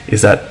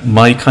is that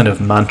my kind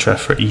of mantra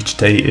for each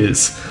day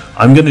is,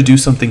 I'm going to do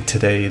something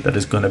today that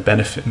is going to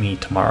benefit me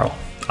tomorrow.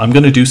 I'm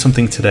going to do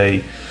something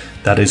today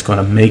that is going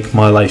to make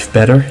my life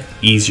better,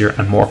 easier,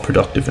 and more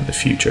productive in the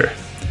future.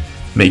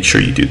 Make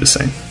sure you do the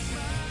same.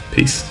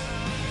 Peace.